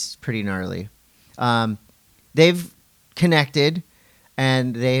 pretty gnarly. They've connected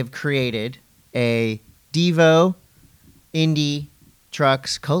and they've created a DEVO Indie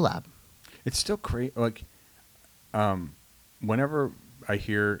Trucks collab. It's still crazy. Like, whenever I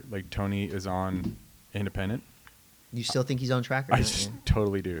hear like Tony is on Independent, You still think he's on Tracker? I don't just you?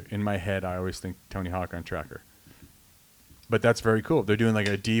 totally do. In my head, I always think Tony Hawk on Tracker. But that's very cool. They're doing like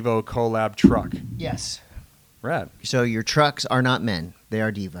a DEVO collab truck. Yes. Rad. So your trucks are not men; they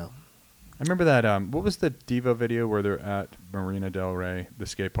are DEVO. I remember that. What was the DEVO video where they're at Marina Del Rey, the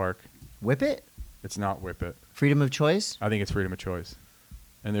skate park? Whip it. It's not Whip It. Freedom of choice. I think it's Freedom of Choice.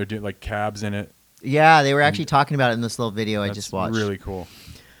 And they're doing like cabs in it. Yeah, they were actually talking about it in this little video I That's just watched. really cool.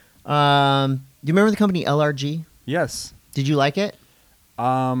 Do you remember the company LRG? Yes. Did you like it?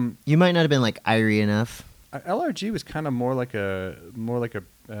 You might not have been like irie enough. LRG was kind of more like a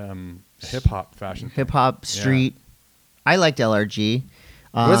hip hop fashion. Hip hop street. I liked LRG.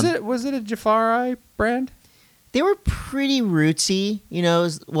 Was it a Jafari brand? They were pretty rootsy, you know.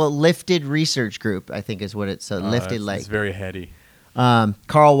 Lifted Research Group, I think is what it's lifted like. It's very heady.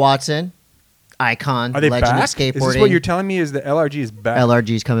 Carl Watson, icon, Are they legend back? of skateboarding. Is this what you're telling me? Is the LRG is back?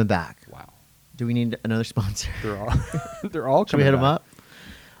 LRG's coming back. Wow. Do we need another sponsor? They're all Should we coming hit them back.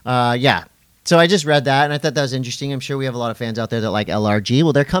 up? Yeah. So I just read that, and I thought that was interesting. I'm sure we have a lot of fans out there that like LRG.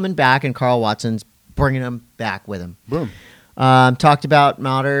 Well, they're coming back, and Carl Watson's bringing them back with him. Boom. Talked about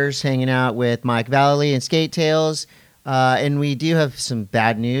Modders hanging out with Mike Vallely and Skate Tales. And we do have some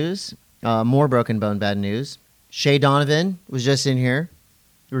bad news, more Broken Bone bad news. Shay Donovan was just in here.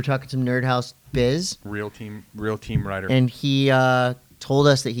 We were talking some Nerd House biz. Real team writer. And he told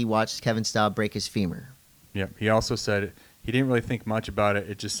us that he watched Kevin Staub break his femur. Yeah. He also said he didn't really think much about it.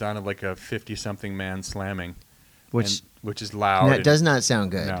 It just sounded like a 50-something man slamming, which is loud. That does not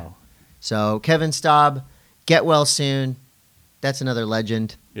sound good. No. So Kevin Staub, get well soon. That's another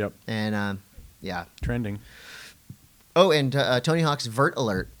legend. Yep. And yeah. Trending. Oh, and Tony Hawk's Vert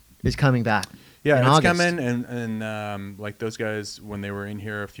Alert is coming back. Yeah, in it's August. coming, and like those guys when they were in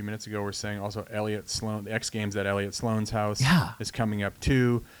here a few minutes ago were saying also Elliot Sloan, the X Games at Elliot Sloan's house is coming up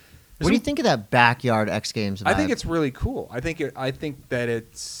too. What do you think of that backyard X Games vibe? I think it's really cool. I think that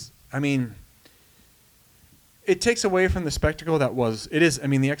it's. I mean, it takes away from the spectacle that was. It is. I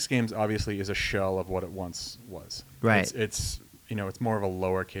mean, the X Games obviously is a shell of what it once was. Right. It's it's more of a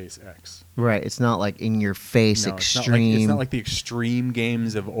lowercase X. Right. It's not like in your face extreme. It's not like the extreme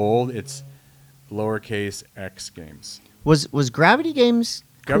games of old. It's lowercase X Games. Was Gravity Games?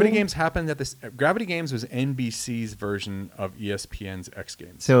 Gravity cool? Games happened at this. Gravity Games was NBC's version of ESPN's X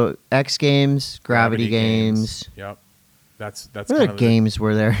Games. So X Games, Gravity Games. Yep, that's. What other games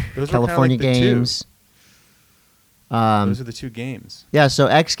were there? Those California were kinda like Games. Those are the two games. Yeah, so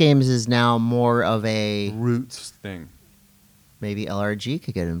X Games is now more of a Roots thing. Maybe LRG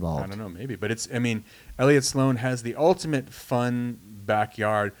could get involved. I don't know, maybe, but it's. I mean, Elliot Sloan has the ultimate fun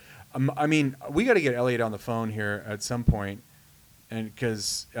backyard. I mean, we got to get Elliot on the phone here at some point, and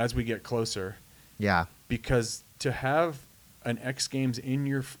because as we get closer, yeah, because to have an X Games in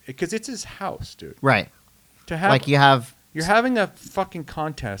your, because it's his house, dude. Right. To have like you're having a fucking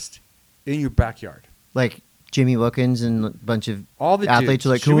contest in your backyard. Like Jimmy Wilkins and a bunch of all the athletes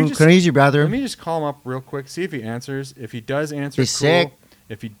dudes. are like, can I use your bathroom? Let me just call him up real quick, see if he answers. If he does answer, Be cool. sick.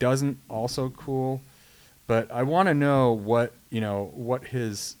 If he doesn't, also cool. But I want to know what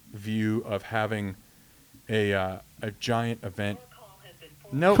his view of having a giant event.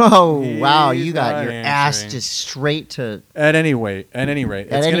 Nope. Oh wow, you got not your answering. ass just straight to. At any rate, it's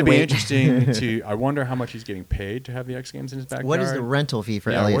going to be interesting to. I wonder how much he's getting paid to have the X Games in his backyard. What is the rental fee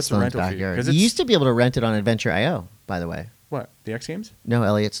for Yeah, Elliot what's the Sloan's rental fee? backyard? 'Cause You it's- used to be able to rent it on Adventure.io, by the way. What, the X Games? No,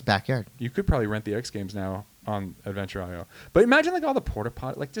 Elliot's backyard. You could probably rent the X Games now on Adventure.io. But imagine like all the porta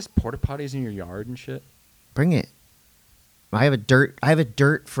potties in your yard and shit. Bring it. I have a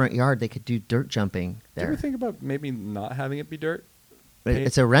dirt front yard. They could do dirt jumping Do you there. ever think about maybe not having it be dirt? But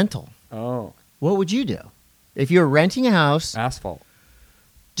it's a rental. Oh, What would you do if you're renting a house? asphalt.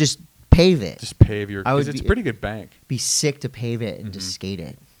 Just pave it. Just pave your. I would Because it's be- a pretty good bank. Be sick to pave it and just skate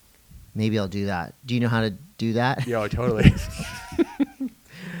it. Maybe I'll do that. Do you know how to do that? Yeah, totally.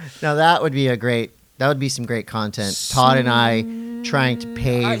 Now that would be some great content. Todd and I trying to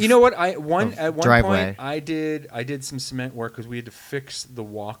pave. You know what? At one driveway. point, I did some cement work because we had to fix the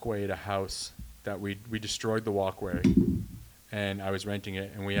walkway at a house that we destroyed the walkway, and I was renting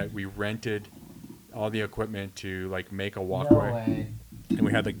it, and we rented all the equipment to like make a walkway. No way. And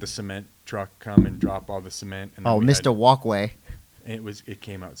we had like the cement truck come and drop all the cement. And then Oh, we Mr. Walkway. And it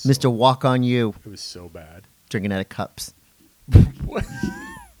came out. So, Mr. Walk on You. It was so bad. Drinking out of cups. What?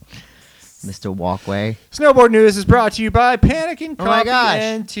 Mr. Walkway. Snowboard News is brought to you by Pannikin Oh my Coffee gosh.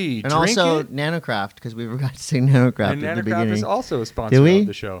 and Tea. And Drink also it. Nanocraft, because we forgot to say Nanocraft And at the Nanocraft beginning. is also a sponsor Did we? of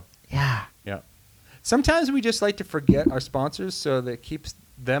the show. Yeah. Yeah. Sometimes we just like to forget our sponsors so that it keeps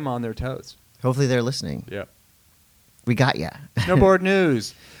them on their toes. Hopefully they're listening. Yeah. We got ya. Snowboard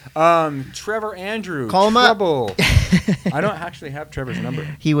News. Trevor Andrew. Call him up. Trouble. I don't actually have Trevor's number.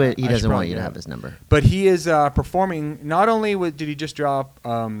 He I should doesn't want probably you to do have that. his number. But he is performing. Not only did he just drop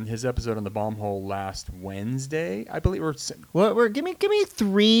his episode on the Bomb Hole last Wednesday, I believe. Give me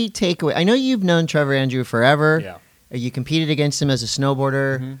 3 takeaways. I know you've known Trevor Andrew forever. Yeah. You competed against him as a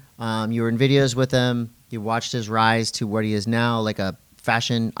snowboarder. Mhm. You were in videos with him. You watched his rise to what he is now, like a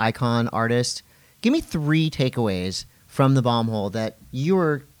fashion icon artist. Give me 3 takeaways from the Bomb Hole that you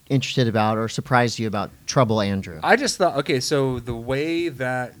were interested about or surprised you about Trouble Andrew. I just thought, okay, so the way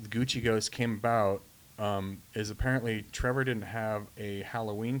that Gucci Ghost came about is apparently Trevor didn't have a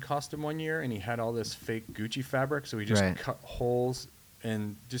Halloween costume one year, and he had all this fake Gucci fabric, so he just Right. cut holes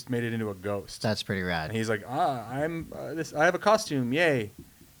and just made it into a ghost. That's pretty And rad. he's like, I have a costume, yay,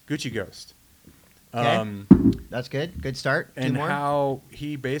 Gucci Ghost. Okay. That's good. Good start. 2 And more. how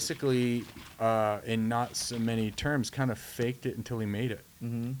he basically, in not so many terms, kind of faked it until he made it.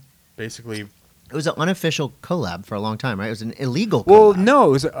 Mm-hmm. Basically. It was an unofficial collab for a long time, right? It was an illegal collab. Well, no,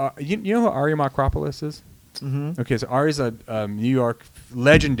 it was, you know who Ari Makropolis is? Mm-hmm. Okay, so Ari's a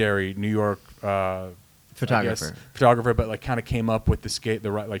legendary New York photographer, but like kind of came up with the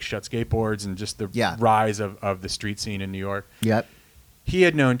Shut skateboards and just the rise of the street scene in New York. Yep. He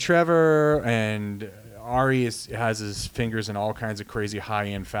had known Trevor, and Ari has his fingers in all kinds of crazy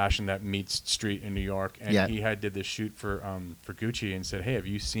high-end fashion that meets street in New York. And he did this shoot for Gucci and said, "Hey, have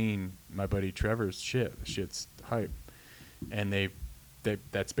you seen my buddy Trevor's shit? The shit's hype." And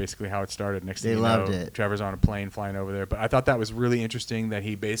that's basically how it started. Next thing you know, it. Trevor's on a plane flying over there. But I thought that was really interesting that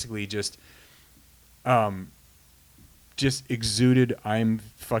he basically just to just exuded, I'm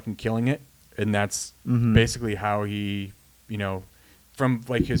fucking killing it. And that's basically how he, you know, from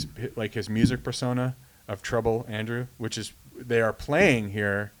like his music persona of Trouble Andrew, which is they are playing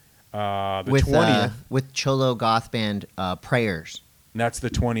here the 20th. With Cholo Goth band Prayers. And that's the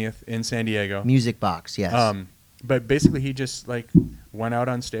 20th in San Diego. Music Box, yes. But basically he just like went out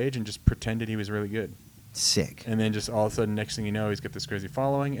on stage and just pretended he was really good. Sick. And then just all of a sudden, next thing you know, he's got this crazy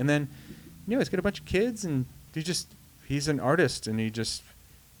following. And then, you know, he's got a bunch of kids and he's an artist and he just,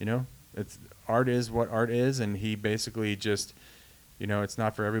 you know, art is what art is. And he basically just, you know, it's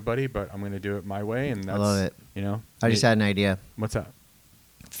not for everybody, but I'm going to do it my way. And that's, I love it. You know, I just had an idea. What's that?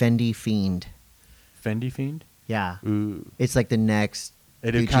 Fendi Fiend. Fendi Fiend? Yeah. Ooh. It's like the next.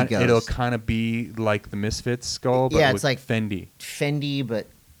 It'll kind of be like the Misfits skull, but yeah, with it's like Fendi. Fendi, but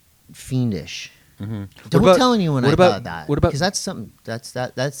fiendish. Mm-hmm. Don't tell anyone I thought that. What about? Because that's something that's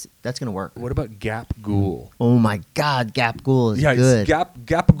gonna work. What about Gap Ghoul? Oh my God, Gap Ghoul is yeah, good.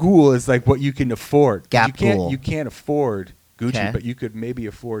 Gap Ghoul is like what you can afford. Ghoul. You can't afford Gucci, Okay. but you could maybe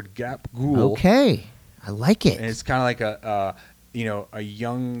afford Gap Ghoul. Okay, I like it. And it's kind of like a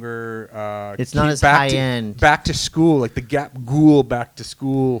younger. It's not as high end. Back to school, like the Gap Ghoul back to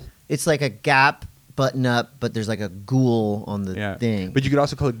school. It's like a Gap button up, but there's like a ghoul on the thing. But you could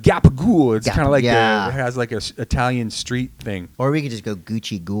also call it Gap Ghoul. It's kind of like it has like a Italian street thing. Or we could just go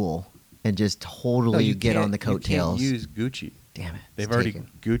Gucci Ghoul and just totally get on the coattails. You can't use Gucci. Damn it. They've already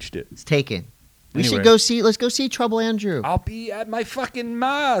Gucci'd it. It's taken. We Anyway. should go see. Let's go see Trouble Andrew. I'll be at my fucking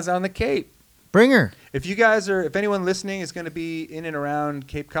M.A.S.S on the Cape. Bring her. If anyone listening is going to be in and around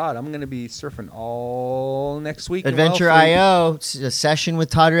Cape Cod, I'm going to be surfing all next week. Adventure IO, a session with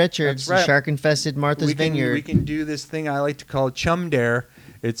Todd Richards, That's right. Shark-infested Martha's Vineyard. We can do this thing I like to call chum dare.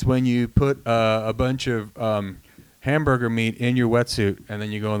 It's when you put a bunch of hamburger meat in your wetsuit and then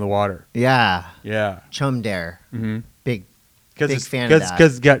you go in the water. Yeah. Yeah. Chum dare. Mm-hmm. Big fan of that.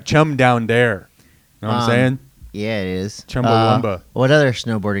 Because it's got chum down there. Know what I'm saying? Yeah, it is. Chumbawamba. What other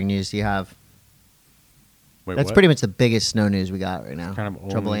snowboarding news do you have? Wait, That's what? pretty much the biggest snow news we got right now. Kind of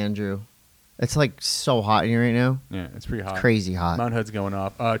Trouble only- Andrew. It's like so hot in here right now. Yeah, it's pretty hot. Crazy hot. Mount Hood's going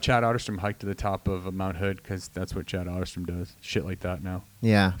off. Chad Otterstrom hiked to the top of Mount Hood because that's what Chad Otterstrom does. Shit like that now.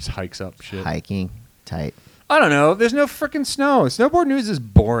 Yeah. Just hikes up shit. Hiking. Tight. I don't know. There's no freaking snow. Snowboard news is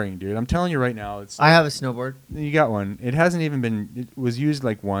boring, dude. I'm telling you right now. I have a snowboard. You got one. It hasn't even been. It was used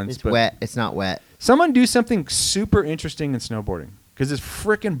like once. It's but wet. It's not wet. Someone do something super interesting in snowboarding because it's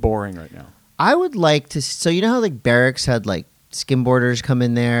freaking boring right now. I would like to. So you know how like barracks had like skimboarders come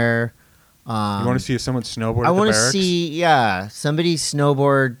in there. You want to see someone snowboard? I want to see, somebody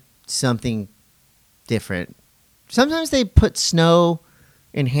snowboard something different. Sometimes they put snow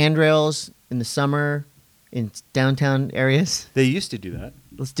in handrails in the summer in downtown areas. They used to do that.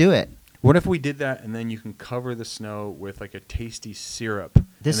 Let's do it. What if we did that and then you can cover the snow with like a tasty syrup and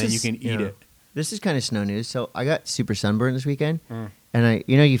then you can eat it? This is kind of snow news. So I got super sunburned this weekend, and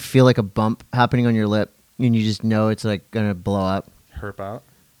you feel like a bump happening on your lip, and you just know it's like gonna blow up. Herp out.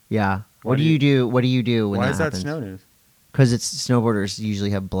 Yeah. What do you do? What do you do when Why that is happens? that snow news? Because snowboarders usually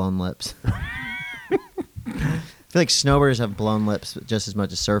have blown lips. I feel like snowboarders have blown lips just as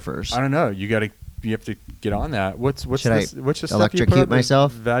much as surfers. I don't know. You have to get on that. What's the stuff you electrocute put on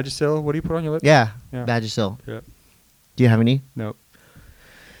myself? Vagisil. What do you put on your lips? Yeah. Yeah. Vagisil. Yeah. Do you have any? Nope.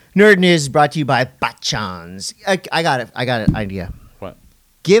 Nerd News is brought to you by Bachans. I got it. I got an idea. What?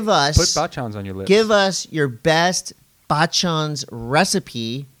 Give us. Put Bachans on your lips. Give us your best Bachans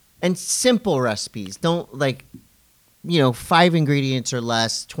recipe and simple recipes. Don't 5 ingredients or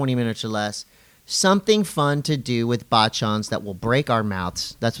less, 20 minutes or less. Something fun to do with Bachans that will break our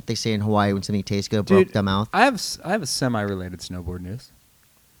mouths. That's what they say in Hawaii when something tastes good, broke the mouth. I have a semi-related snowboard news.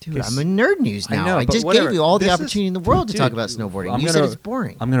 Dude, I'm a nerd news now. I know, I but just whatever. gave you all the This opportunity in the world to dude, talk about snowboarding. I'm You gonna- said it's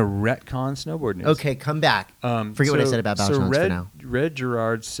boring. I'm going to retcon snowboard news. Okay, come back. Forget what I said about Bachans for now. Red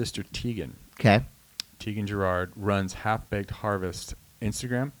Gerard's sister Tegan Okay. Gerard runs Half Baked Harvest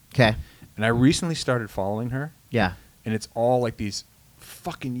Instagram. Okay. And I recently started following her. Yeah. And it's all like these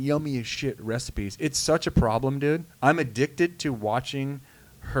fucking yummy as shit recipes. It's such a problem, dude. I'm addicted to watching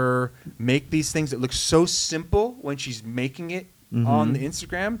her make these things that look so simple when she's making it on the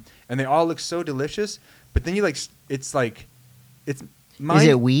Instagram, and they all look so delicious. But then it's Is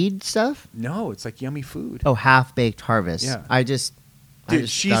it weed stuff? No, it's like yummy food. Oh, Half-Baked Harvest. Yeah. I just thought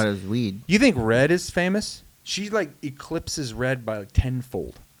it was weed. You think Red is famous? She like eclipses Red by like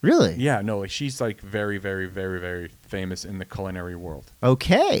tenfold. Really? Yeah, no, like she's like very, very, very, very famous in the culinary world.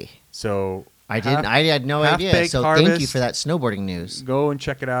 Okay. So I had no idea. Half-Baked So Harvest, thank you for that snowboarding news. Go and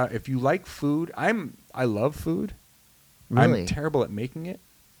check it out. If you like food, I love food. Really? I'm terrible at making it.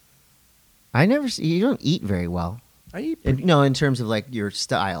 You don't eat very well. I eat in terms of like your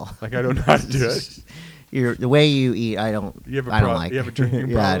style. like I don't know how to do it. The way you eat, I don't. You have a I don't like. You have a drinking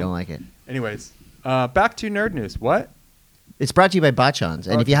problem? Yeah, I don't like it. Anyways, back to nerd news. What? It's brought to you by Bachans,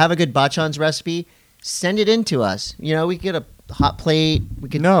 and if you have a good Bachans recipe, send it in to us. We could get a hot plate. We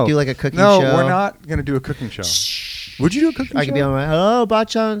could do like a cooking show. No, we're not gonna do a cooking show. Would you do a cooking show? I could be on my hello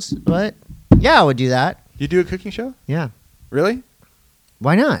Bachans. What? Yeah, I would do that. You do a cooking show? Yeah. Really?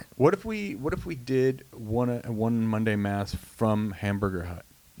 Why not? What if we did one Monday Mass from Hamburger Hut?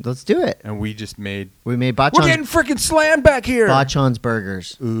 Let's do it. And we made Bachans. We're getting freaking slammed back here. Bachans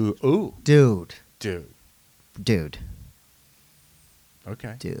burgers. Ooh. Dude.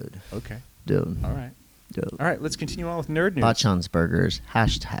 Okay. Dude. All right. Let's continue on with nerd news. Bachans burgers.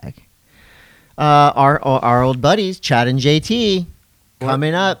 Hashtag. Our old buddies, Chad and JT,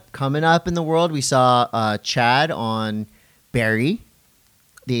 coming up in the world. We saw Chad on Barry,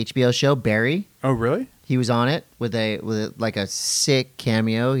 the HBO show Barry. Oh, really? He was on it with a sick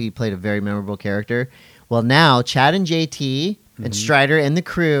cameo. He played a very memorable character. Well, now Chad and JT and Strider and the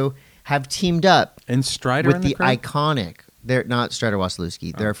crew have teamed up and Strider with and the crew? iconic. They're not Strider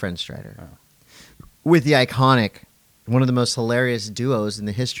Wasilewski. They're a friend Strider. Oh. With the iconic, one of the most hilarious duos in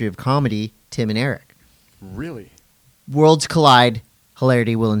the history of comedy, Tim and Eric. Really? Worlds collide.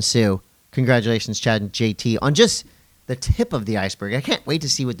 Hilarity will ensue. Congratulations, Chad and JT, on just the tip of the iceberg. I can't wait to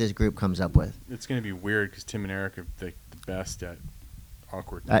see what this group comes up with. It's going to be weird because Tim and Eric are the best at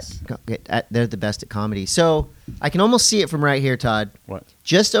awkwardness. They're the best at comedy. So I can almost see it from right here, Todd. What?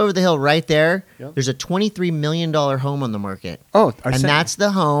 Just over the hill right there, Yep. There's a $23 million home on the market. Oh, and that's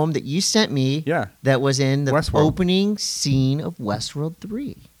the home that you sent me that was in the Westworld. opening scene of Westworld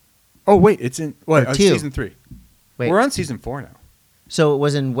 3. Oh, wait. It's in Two. Season 3. Wait. We're on Season 4 now. So it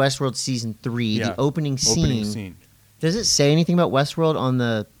was in Westworld Season 3, the opening scene. Does it say anything about Westworld on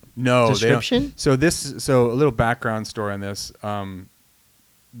the description? So a little background story on this.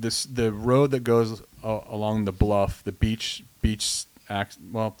 The road that goes along the bluff, the beach.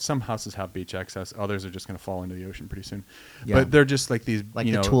 Well, some houses have beach access. Others are just going to fall into the ocean pretty soon. Yeah. But they're just like these, like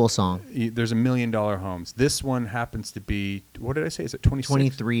the Tool song. There's $1 million homes. This one happens to be, what did I say? Is it 26?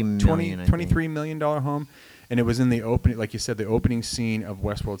 23 million. $23 million home. And it was in the opening, like you said, the opening scene of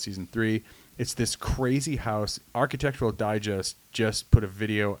Westworld Season 3. It's this crazy house. Architectural Digest just put a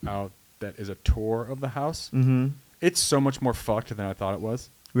video out that is a tour of the house. Mm-hmm. It's so much more fucked than I thought it was.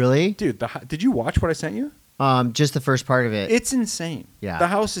 Really? Dude, did you watch what I sent you? Just the first part of it. It's insane. Yeah. The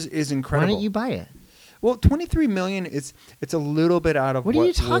house is incredible. Why don't you buy it? Well, $23 million, it's a little bit out of what are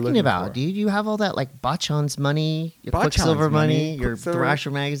you talking about, dude? You have all that like Bachan's money, your Quicksilver money, your Thrasher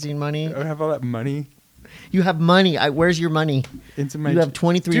magazine money. I have all that money. You have money. Where's your money? You have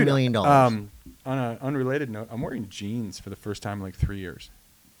 $23 million. On an unrelated note, I'm wearing jeans for the first time in like 3 years.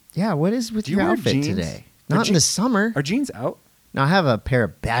 Yeah, what is with your outfit jeans? Today? Not in the summer. Are jeans out? No, I have a pair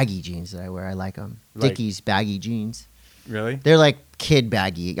of baggy jeans that I wear. I like them. Dickies baggy jeans. Really? They're like kid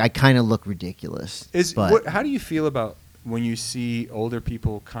baggy. I kind of look ridiculous. How do you feel about when you see older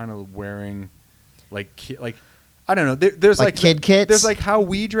people kind of wearing like I don't know. There's like kid kits. There's like how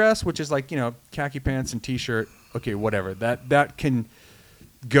we dress, which is like khaki pants and t-shirt. Okay, whatever. That can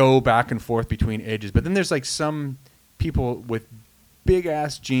go back and forth between ages. But then there's like some people with big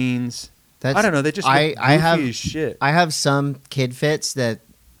ass jeans. I don't know. They just look goofy as shit. I have some kid fits that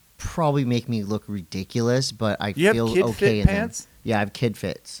probably make me look ridiculous, but I feel have kid okay fit in pants? them. Yeah, I have kid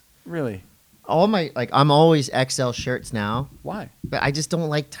fits. Really? All my I'm always XL shirts now. Why? But I just don't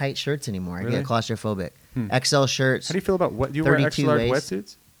like tight shirts anymore. Really? I get claustrophobic. XL shirts. How do you feel about what? Do you wear extra large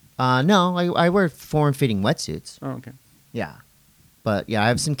wetsuits? No, I wear form-fitting wetsuits. Oh, okay. Yeah, but yeah, I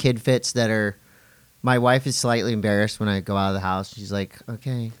have some kid fits that are. My wife is slightly embarrassed when I go out of the house. She's like,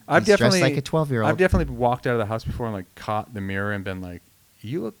 "Okay, I've definitely dressed like a 12-year-old." I've definitely walked out of the house before and like caught the mirror and been like,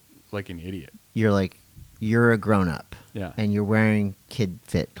 "You look like an idiot." You're a grown-up. Yeah. And you're wearing kid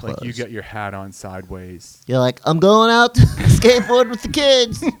fit clothes. Like you got your hat on sideways. You're like, I'm going out to skateboard with the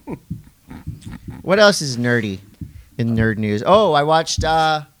kids. What else is nerdy in nerd news? Oh, I watched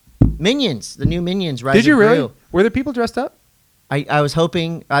Minions, the new Minions. Rise Did you of really? Gru. Were there people dressed up? I was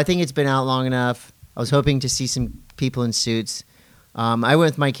hoping. I think it's been out long enough. I was hoping to see some people in suits. I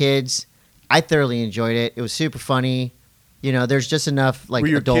went with my kids. I thoroughly enjoyed it. It was super funny. There's just enough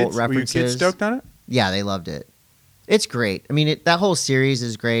adult references. Were your kids stoked on it? Yeah, they loved it. It's great. I mean, that whole series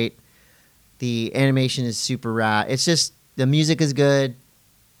is great. The animation is super rad. It's just the music is good.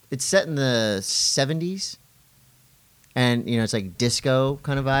 It's set in the 70s, and it's like disco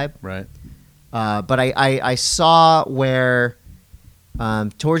kind of vibe. Right. But I saw where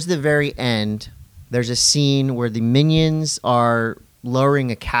towards the very end, there's a scene where the minions are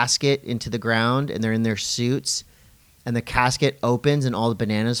lowering a casket into the ground, and they're in their suits, and the casket opens and all the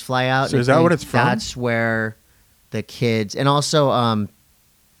bananas fly out. So and is that what it's from? That's where the kids, and also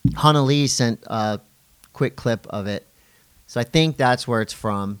Hana Lee sent a quick clip of it. So I think that's where it's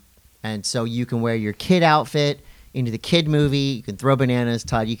from. And so you can wear your kid outfit into the kid movie. You can throw bananas.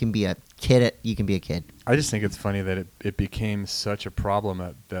 Todd, you can be a kid. You can be a kid. I just think it's funny that it became such a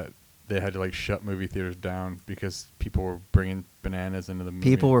problem that they had to like shut movie theaters down because people were bringing bananas into the movie.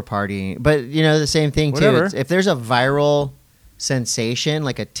 People were partying. But, you know, the same thing, Whatever. too. If there's a viral sensation,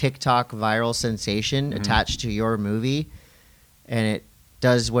 like a TikTok viral sensation attached to your movie, and it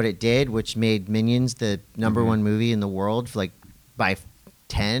does what it did, which made Minions the number one movie in the world, like by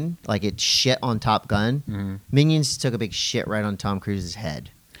 10, like it shit on Top Gun. Minions took a big shit right on Tom Cruise's head.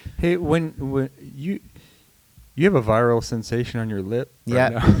 Hey, when you have a viral sensation on your lip right Yeah,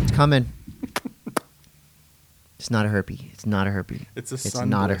 now. it's coming. It's not a herpy. It's not a herpy. It's a It's sun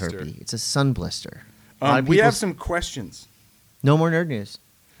not blister. a herpy. It's a sun blister. A lot of We people have some questions. No more nerd news.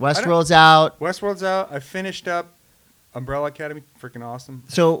 Westworld's out. Westworld's out. I finished up Umbrella Academy, freaking awesome.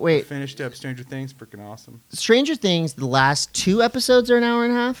 So I wait, finished up Stranger Things, freaking awesome. Stranger Things, the last 2 episodes are an hour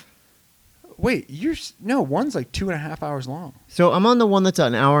and a half. Wait, one's like 2.5 hours long. So I'm on the one that's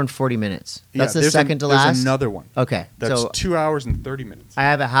an hour and 40 minutes. That's the second to last. There's another one. Okay, That's so 2 hours and 30 minutes. I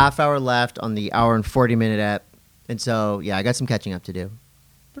have a half hour left on the hour and 40 minute ep, and so yeah, I got some catching up to do.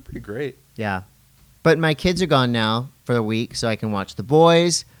 They're pretty great. Yeah, but my kids are gone now for the week, so I can watch The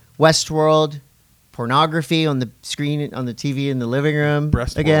Boys, Westworld, pornography on the screen on the TV in the living room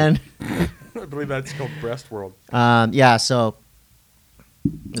Breast again. I believe that's called Breast World. Yeah, so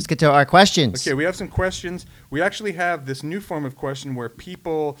let's get to our questions. Okay, we have some questions. We actually have this new form of question where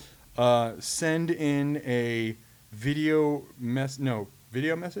people send in a video message.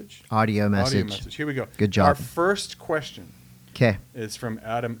 Audio message. Audio message. Here we go. Good job. Our first question Okay. is from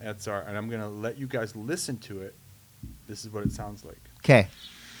Adam Etzar, and I'm going to let you guys listen to it. This is what it sounds like. Okay.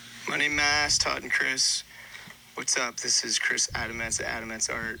 My name is M.A.S.S, Todd and Chris. What's up? This is Chris Adamantz at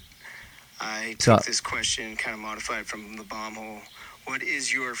Adamantz Art. I took this question kind of modified from the bomb hole. What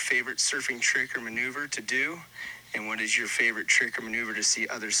is your favorite surfing trick or maneuver to do? And what is your favorite trick or maneuver to see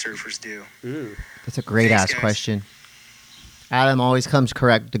other surfers do? Ooh. That's a great ass Thanks, guys. question. Adam always comes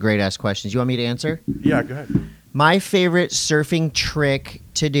correct with the great ass questions. You want me to answer? Yeah, go ahead. My favorite surfing trick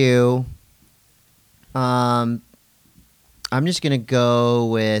to do, I'm just going to go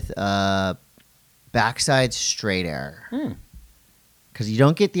with backside straight air. Because you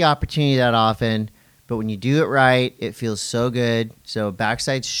don't get the opportunity that often, but when you do it right, it feels so good. So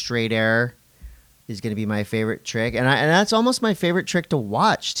backside straight air is going to be my favorite trick. And that's almost my favorite trick to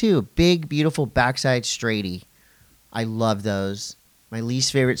watch, too. Big, beautiful backside straighty. I love those. My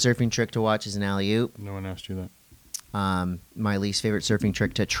least favorite surfing trick to watch is an alley-oop. No one asked you that. My least favorite surfing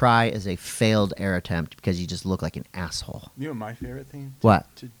trick to try is a failed air attempt because you just look like an asshole. You know my favorite thing? What?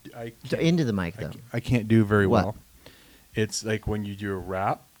 I Into the mic, though. I can't do very What? well. It's like when you do a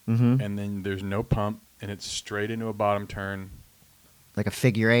wrap, Mm-hmm. and then there's no pump, and it's straight into a bottom turn. Like a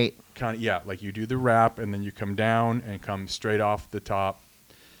figure eight. Like you do the wrap, and then you come down and come straight off the top.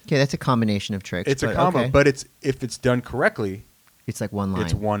 Okay, that's a combination of tricks. It's a combo, okay. but if it's done correctly, It's like one line.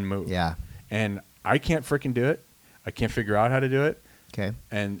 it's one move. Yeah. And I can't freaking do it. I can't figure out how to do it, Okay.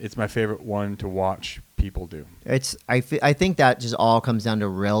 and it's my favorite one to watch people do. I think that just all comes down to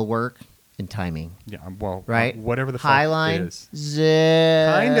rail work and timing. Yeah, well, Right? whatever the High fuck line, it is.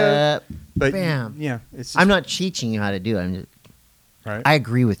 zip. Kind of. But Bam. yeah, it's just, I'm not teaching you how to do it. right. I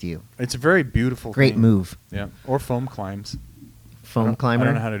agree with you. It's a very beautiful Great thing. move. Yeah, or foam climbs. Foam climber. I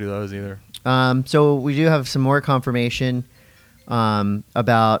don't know how to do those either. So we do have some more confirmation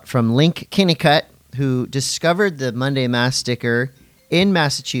about from Link Kennicott, who discovered the Monday Mass sticker in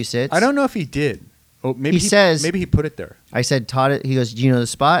Massachusetts. I don't know if he did. Oh, maybe He says- maybe he put it there. I said, Todd, he goes, do you know the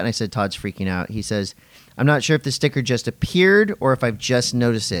spot? And I said, Todd's freaking out. He says, I'm not sure if the sticker just appeared or if I've just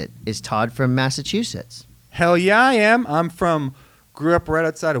noticed it. Is Todd from Massachusetts? Hell yeah, I am. Grew up right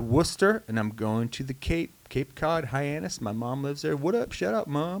outside of Worcester, and I'm going to the Cape Cod, Hyannis. My mom lives there. What up? Shout out,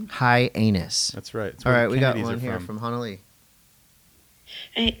 Mom. Hi, anus. That's right. It's All where right, the we got Kennedys one are here from Honolulu.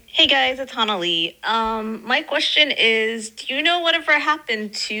 Hey guys, it's Hana Lee. My question is, do you know whatever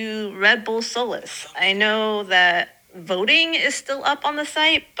happened to Red Bull Solus? I know that voting is still up on the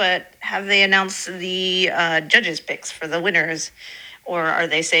site, but have they announced the judges' picks for the winners, or are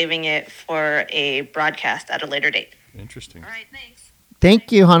they saving it for a broadcast at a later date? Interesting. All right, thanks.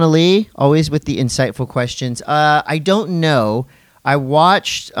 Thank you, Honolulu. Always with the insightful questions. I don't know. I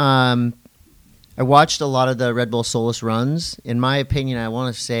watched a lot of the Red Bull Solus runs. In my opinion, I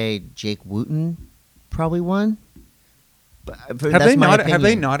want to say Jake Wooten probably won. But Have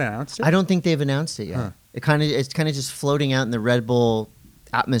they not announced it? I don't think they've announced it yet. Huh. It's kind of just floating out in the Red Bull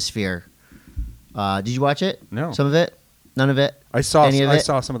atmosphere. Did you watch it? No. Some of it? None of it? I saw Any of it?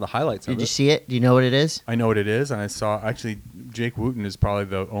 saw some of the highlights of it. Did you see it? Do you know what it is? I know what it is, and I saw actually Jake Wooten is probably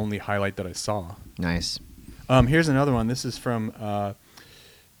the only highlight that I saw. Nice. Here's another one. This is from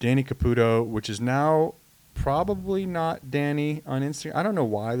Danny Caputo, which is now probably not Danny on Instagram. I don't know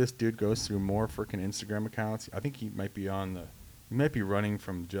why this dude goes through more freaking Instagram accounts. I think he might be running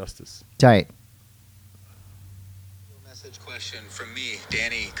from justice. Tight. Message question from me,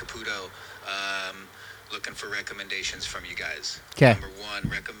 Danny Caputo. Looking for recommendations from you guys. Okay. Number one,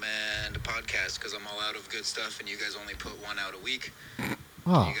 recommend a podcast because I'm all out of good stuff and you guys only put one out a week. Oh.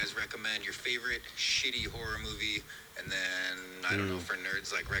 Can you guys recommend your favorite shitty horror movie? And then, I don't know, for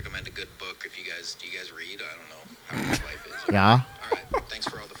nerds, like recommend a good book if do you guys read? I don't know how much life is. Yeah. All right. Thanks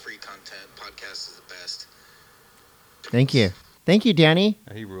for all the free content. Podcast is the best. Thank you. Thank you, Danny.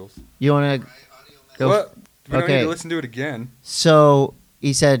 Yeah, he rules. You want to go? What? We don't need Okay. to listen to it again. So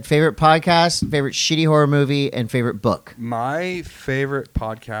he said favorite podcast, favorite shitty horror movie, and favorite book. My favorite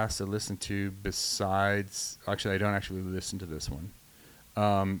podcast to listen to besides... Actually, I don't actually listen to this one.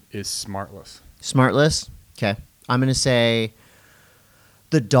 Is Smartless. Smartless. Okay. I'm going to say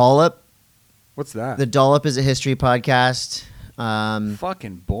The Dollop. What's that? The Dollop is a history podcast.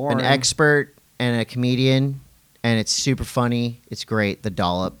 Fucking boring. An expert and a comedian, and it's super funny. It's great. The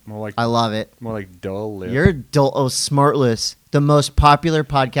Dollop. I love it. More like dull lip. You're Smartless, the most popular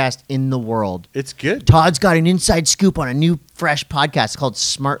podcast in the world. It's good. Todd's got an inside scoop on a new, fresh podcast called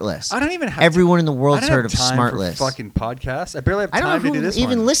Smartless. I don't even have Everyone in the world's I don't heard have of time Smartless. For fucking podcasts. I barely have I time don't know to do who this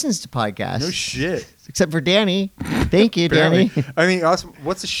even one. listens to podcasts. No shit. Except for Danny. Thank you, Danny. I mean, also,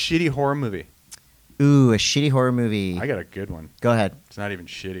 what's a shitty horror movie? Ooh, a shitty horror movie. I got a good one. Go ahead. It's not even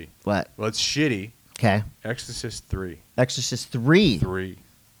shitty. What? Well, it's shitty. Okay. Exorcist 3. Exorcist 3. 3.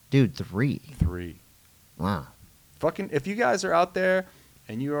 Dude, 3. 3. Wow. Fucking, if you guys are out there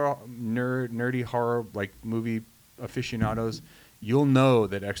and you are nerdy horror like movie aficionados, you'll know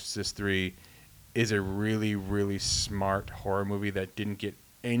that Exorcist 3 is a really, really smart horror movie that didn't get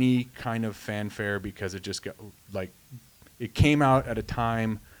any kind of fanfare because it just got like it came out at a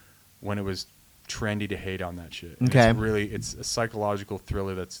time when it was trendy to hate on that shit. And Okay. it's a psychological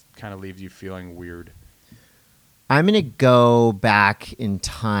thriller that's kind of leaves you feeling weird. I'm going to go back in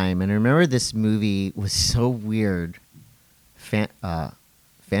time. And I remember this movie was so weird.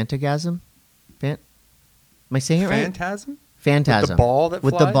 Phantasm? Am I saying it right? Phantasm? Phantasm. With the ball that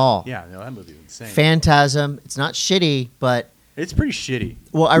With flies? the ball. Yeah, no, that movie's insane. Phantasm. It's not shitty, but... It's pretty shitty.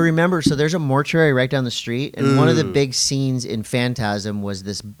 Well, I remember, so there's a mortuary right down the street, and one of the Ooh. big scenes in Phantasm was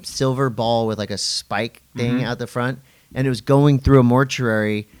this silver ball with like a spike thing out the front, and it was going through a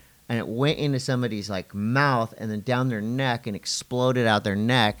mortuary, and it went into somebody's like mouth and then down their neck and exploded out their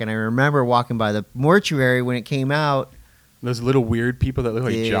neck. And I remember walking by the mortuary when it came out. Those little weird people that look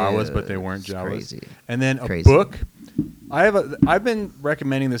like Dude, Jawas, but they weren't it's Jawas. crazy. And then a Crazy. book. I've been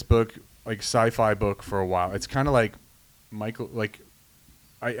recommending this book, like sci-fi book, for a while. It's kind of like Michael. Like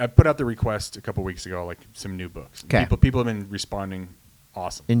I put out the request a couple weeks ago, like some new books. 'Kay. People have been responding.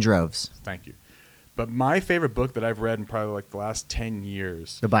 Awesome. In droves. Thank you. But my favorite book that I've read in probably like the last 10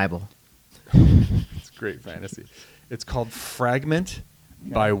 years. The Bible. It's great fantasy. It's called Fragment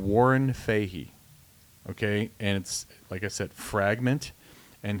by Warren Fahey. Okay, and it's like I said, Fragment,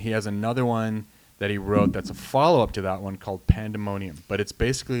 and he has another one that he wrote that's a follow-up to that one called Pandemonium. But it's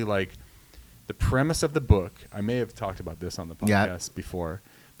basically like the premise of the book. I may have talked about this on the podcast before,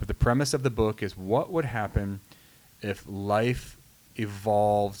 but the premise of the book is what would happen if life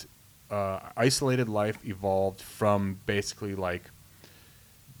evolved, isolated life evolved from basically like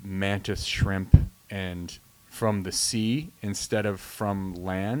mantis shrimp and from the sea instead of from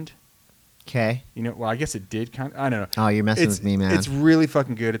land. Okay. You know, well, I guess it did kind of. I don't know. Oh, you're messing with me, man. It's really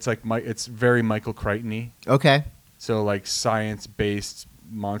fucking good. It's like it's very Michael Crichton-y. Okay. So like science-based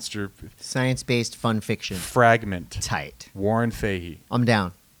monster. Science-based fun fiction. Fragment. Tight. Warren Fahey. I'm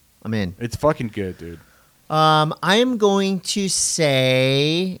down. I'm in. It's fucking good, dude. I'm going to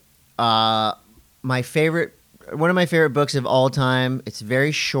say one of my favorite books of all time. It's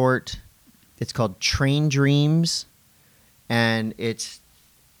very short. It's called Train Dreams, and it's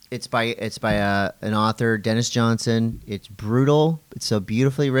by an author, Dennis Johnson. It's brutal. It's so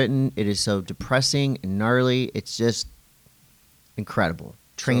beautifully written. It is so depressing and gnarly. It's just incredible.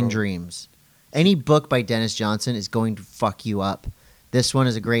 Train Dreams. Any book by Dennis Johnson is going to fuck you up. This one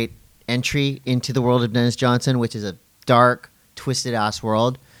is a great entry into the world of Dennis Johnson, which is a dark, twisted-ass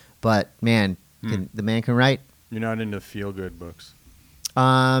world. But, man, the man can write. You're not into feel-good books.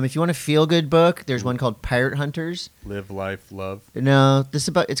 If you want a feel-good book, there's one called Pirate Hunters. Live, life, love. No,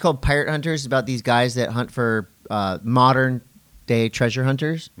 it's called Pirate Hunters. It's about these guys that hunt for modern day treasure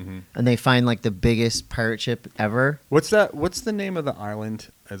hunters, and they find like the biggest pirate ship ever. What's that? What's the name of the island?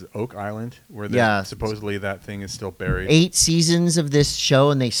 As Oak Island, where supposedly that thing is still buried. 8 seasons of this show,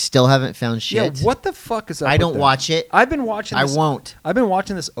 and they still haven't found shit. Yeah, what the fuck is up? I don't watch it. I've been watching. I won't. I've been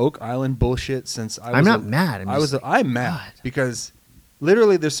watching this Oak Island bullshit since I was. I'm not mad. I'm mad because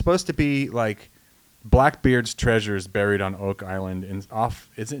literally there's supposed to be like Blackbeard's treasures buried on Oak Island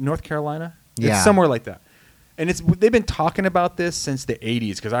is it North Carolina? Yeah. It's somewhere like that. And they've been talking about this since the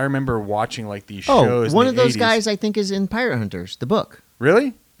 80s because I remember watching like these shows. One of those guys I think is in Pirate Hunters, the book.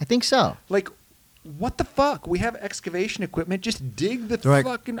 Really? I think so. Like, what the fuck? We have excavation equipment. Just dig the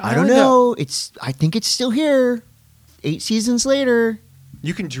fucking island. I don't know. I think it's still here. 8 seasons later.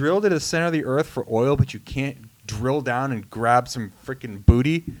 You can drill to the center of the earth for oil, but you can't drill down and grab some freaking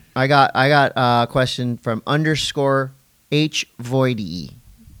booty. I got a question from _ H Voidy.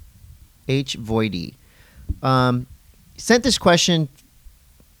 H Voidy. Sent this question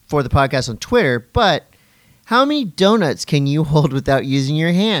for the podcast on Twitter, but how many donuts can you hold without using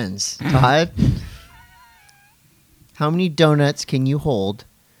your hands, Todd? How many donuts can you hold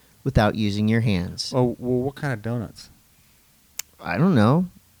without using your hands? Oh, well, what kind of donuts? I don't know.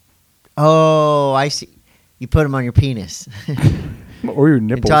 Oh, I see. You put them on your penis. Or your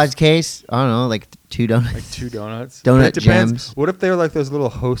nipples. In Todd's case, I don't know, like 2 donuts. Like 2 donuts? Donut gems. What if they're like those little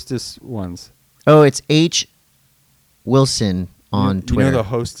Hostess ones? Oh, it's H. Wilson on Twitter. You know the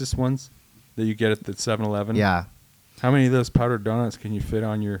Hostess ones that you get at the 7-Eleven? Yeah. How many of those powdered donuts can you fit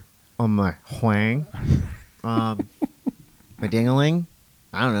on your... On my huang? My ding-a-ling?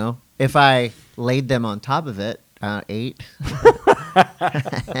 I don't know. If I laid them on top of it, 8.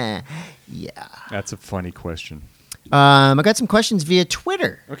 Yeah. That's a funny question. I got some questions via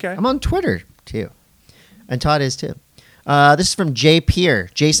Twitter. Okay. I'm on Twitter, too. And Todd is, too. This is from Jay Peer.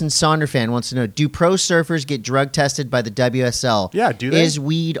 Jason Sonderfan wants to know, do pro surfers get drug tested by the WSL? Yeah, do they? Is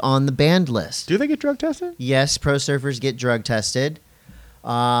weed on the banned list? Do they get drug tested? Yes, pro surfers get drug tested.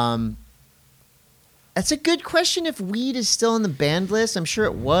 That's a good question if weed is still on the banned list. I'm sure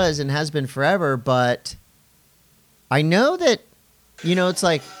it was and has been forever, but I know that, it's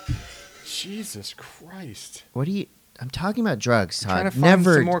like... Jesus Christ. What do you... I'm talking about drugs, Todd. I'm trying to find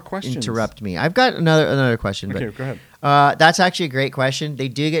Never some more questions. Interrupt me. I've got another question. Okay, but, go ahead. That's actually a great question. They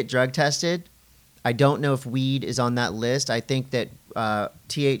do get drug tested. I don't know if weed is on that list. I think that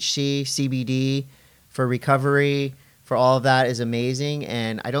THC, CBD for recovery, for all of that is amazing.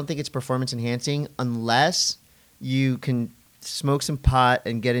 And I don't think it's performance enhancing unless you can smoke some pot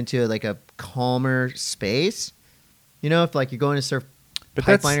and get into like a calmer space. If like you're going to surf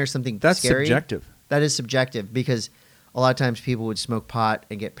pipeline or something that's scary. Subjective. That is subjective because a lot of times people would smoke pot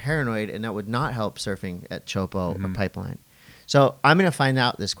and get paranoid, and that would not help surfing at Chopo or Pipeline. So I'm going to find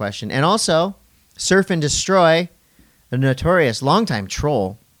out this question. And also, Surf and Destroy, a notorious longtime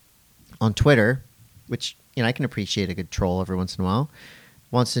troll on Twitter, which I can appreciate a good troll every once in a while,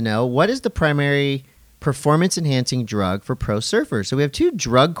 wants to know, what is the primary performance-enhancing drug for pro surfers? So we have 2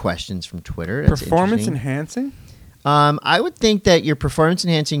 drug questions from Twitter. That's performance-enhancing? I would think that your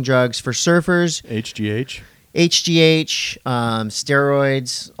performance-enhancing drugs for surfers... HGH,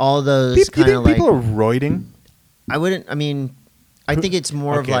 steroids, all those kind of like... people are roiding? I wouldn't... I mean, I think it's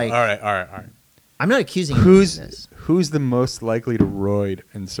more of like... All right. I'm not accusing you of this. Who's the most likely to roid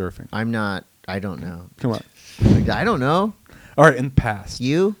in surfing? I'm not... I don't know. Come on. I don't know. All right, in the past.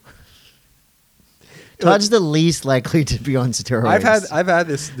 You? Todd's the least likely to be on steroids. I've had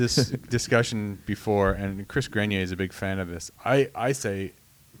this discussion before, and Chris Grenier is a big fan of this. I say,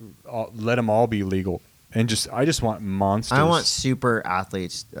 let them all be legal, and I just want monsters. I want super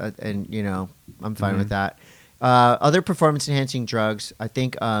athletes, and I'm fine with that. Other performance enhancing drugs, I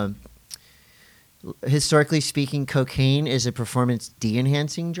think, historically speaking, cocaine is a performance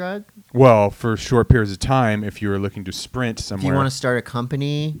de-enhancing drug. Well, for short periods of time, if you are looking to sprint somewhere, if you want to start a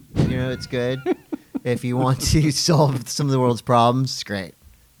company, it's good. If you want to solve some of the world's problems, it's great.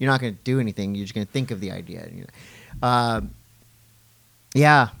 You're not going to do anything. You're just going to think of the idea.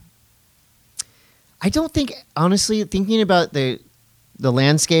 Yeah. I don't think, honestly, thinking about the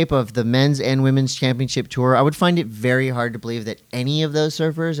landscape of the men's and women's championship tour, I would find it very hard to believe that any of those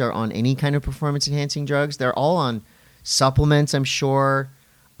surfers are on any kind of performance-enhancing drugs. They're all on supplements, I'm sure.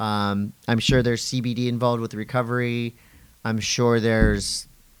 I'm sure there's CBD involved with recovery. I'm sure there's,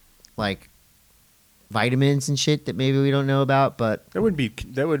 like, vitamins and shit that maybe we don't know about, but that wouldn't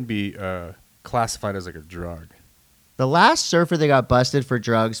be classified as like a drug. The last surfer that got busted for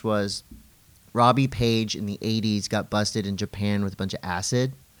drugs was Robbie Page in the 80s got busted in Japan with a bunch of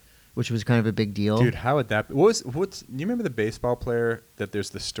acid, which was kind of a big deal. Dude, how would that be? Do you remember the baseball player that there's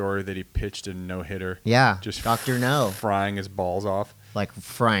the story that he pitched a no-hitter? Yeah, Just Dr. No. frying his balls off. Like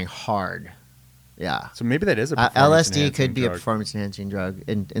frying hard. Yeah. So maybe that is a LSD could be a performance-enhancing drug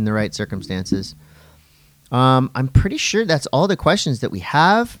in the right circumstances. I'm pretty sure that's all the questions that we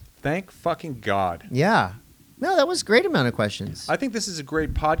have. Thank fucking God. Yeah. No, that was a great amount of questions. I think this is a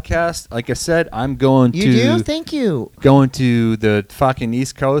great podcast. Like I said, I'm going You do? Thank you. Going to the fucking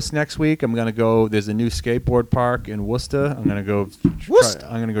East Coast next week. I'm gonna go. There's a new skateboard park in Worcester. I'm gonna go.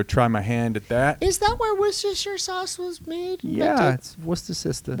 I'm gonna go try my hand at that. Is that where Worcestershire sauce was made? Yeah, it's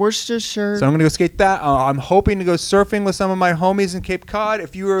Worcestershire. Worcestershire. So I'm gonna go skate that. I'm hoping to go surfing with some of my homies in Cape Cod.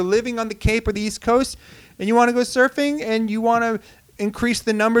 If you are living on the Cape or the East Coast and you want to go surfing and you want to increase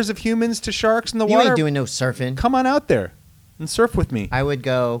the numbers of humans to sharks in the water. You ain't doing no surfing. Come on out there and surf with me. I would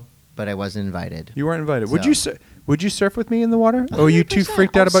go, but I wasn't invited. You weren't invited. So. Would you surf with me in the water? Or are you too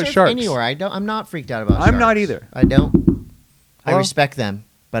freaked out about sharks? Anywhere. I'm not freaked out about sharks. I'm not either. I don't. I Well, respect them,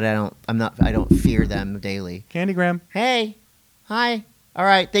 but I don't fear them daily. Candygram. Hey. Hi. All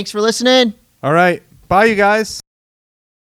right. Thanks for listening. All right. Bye, you guys.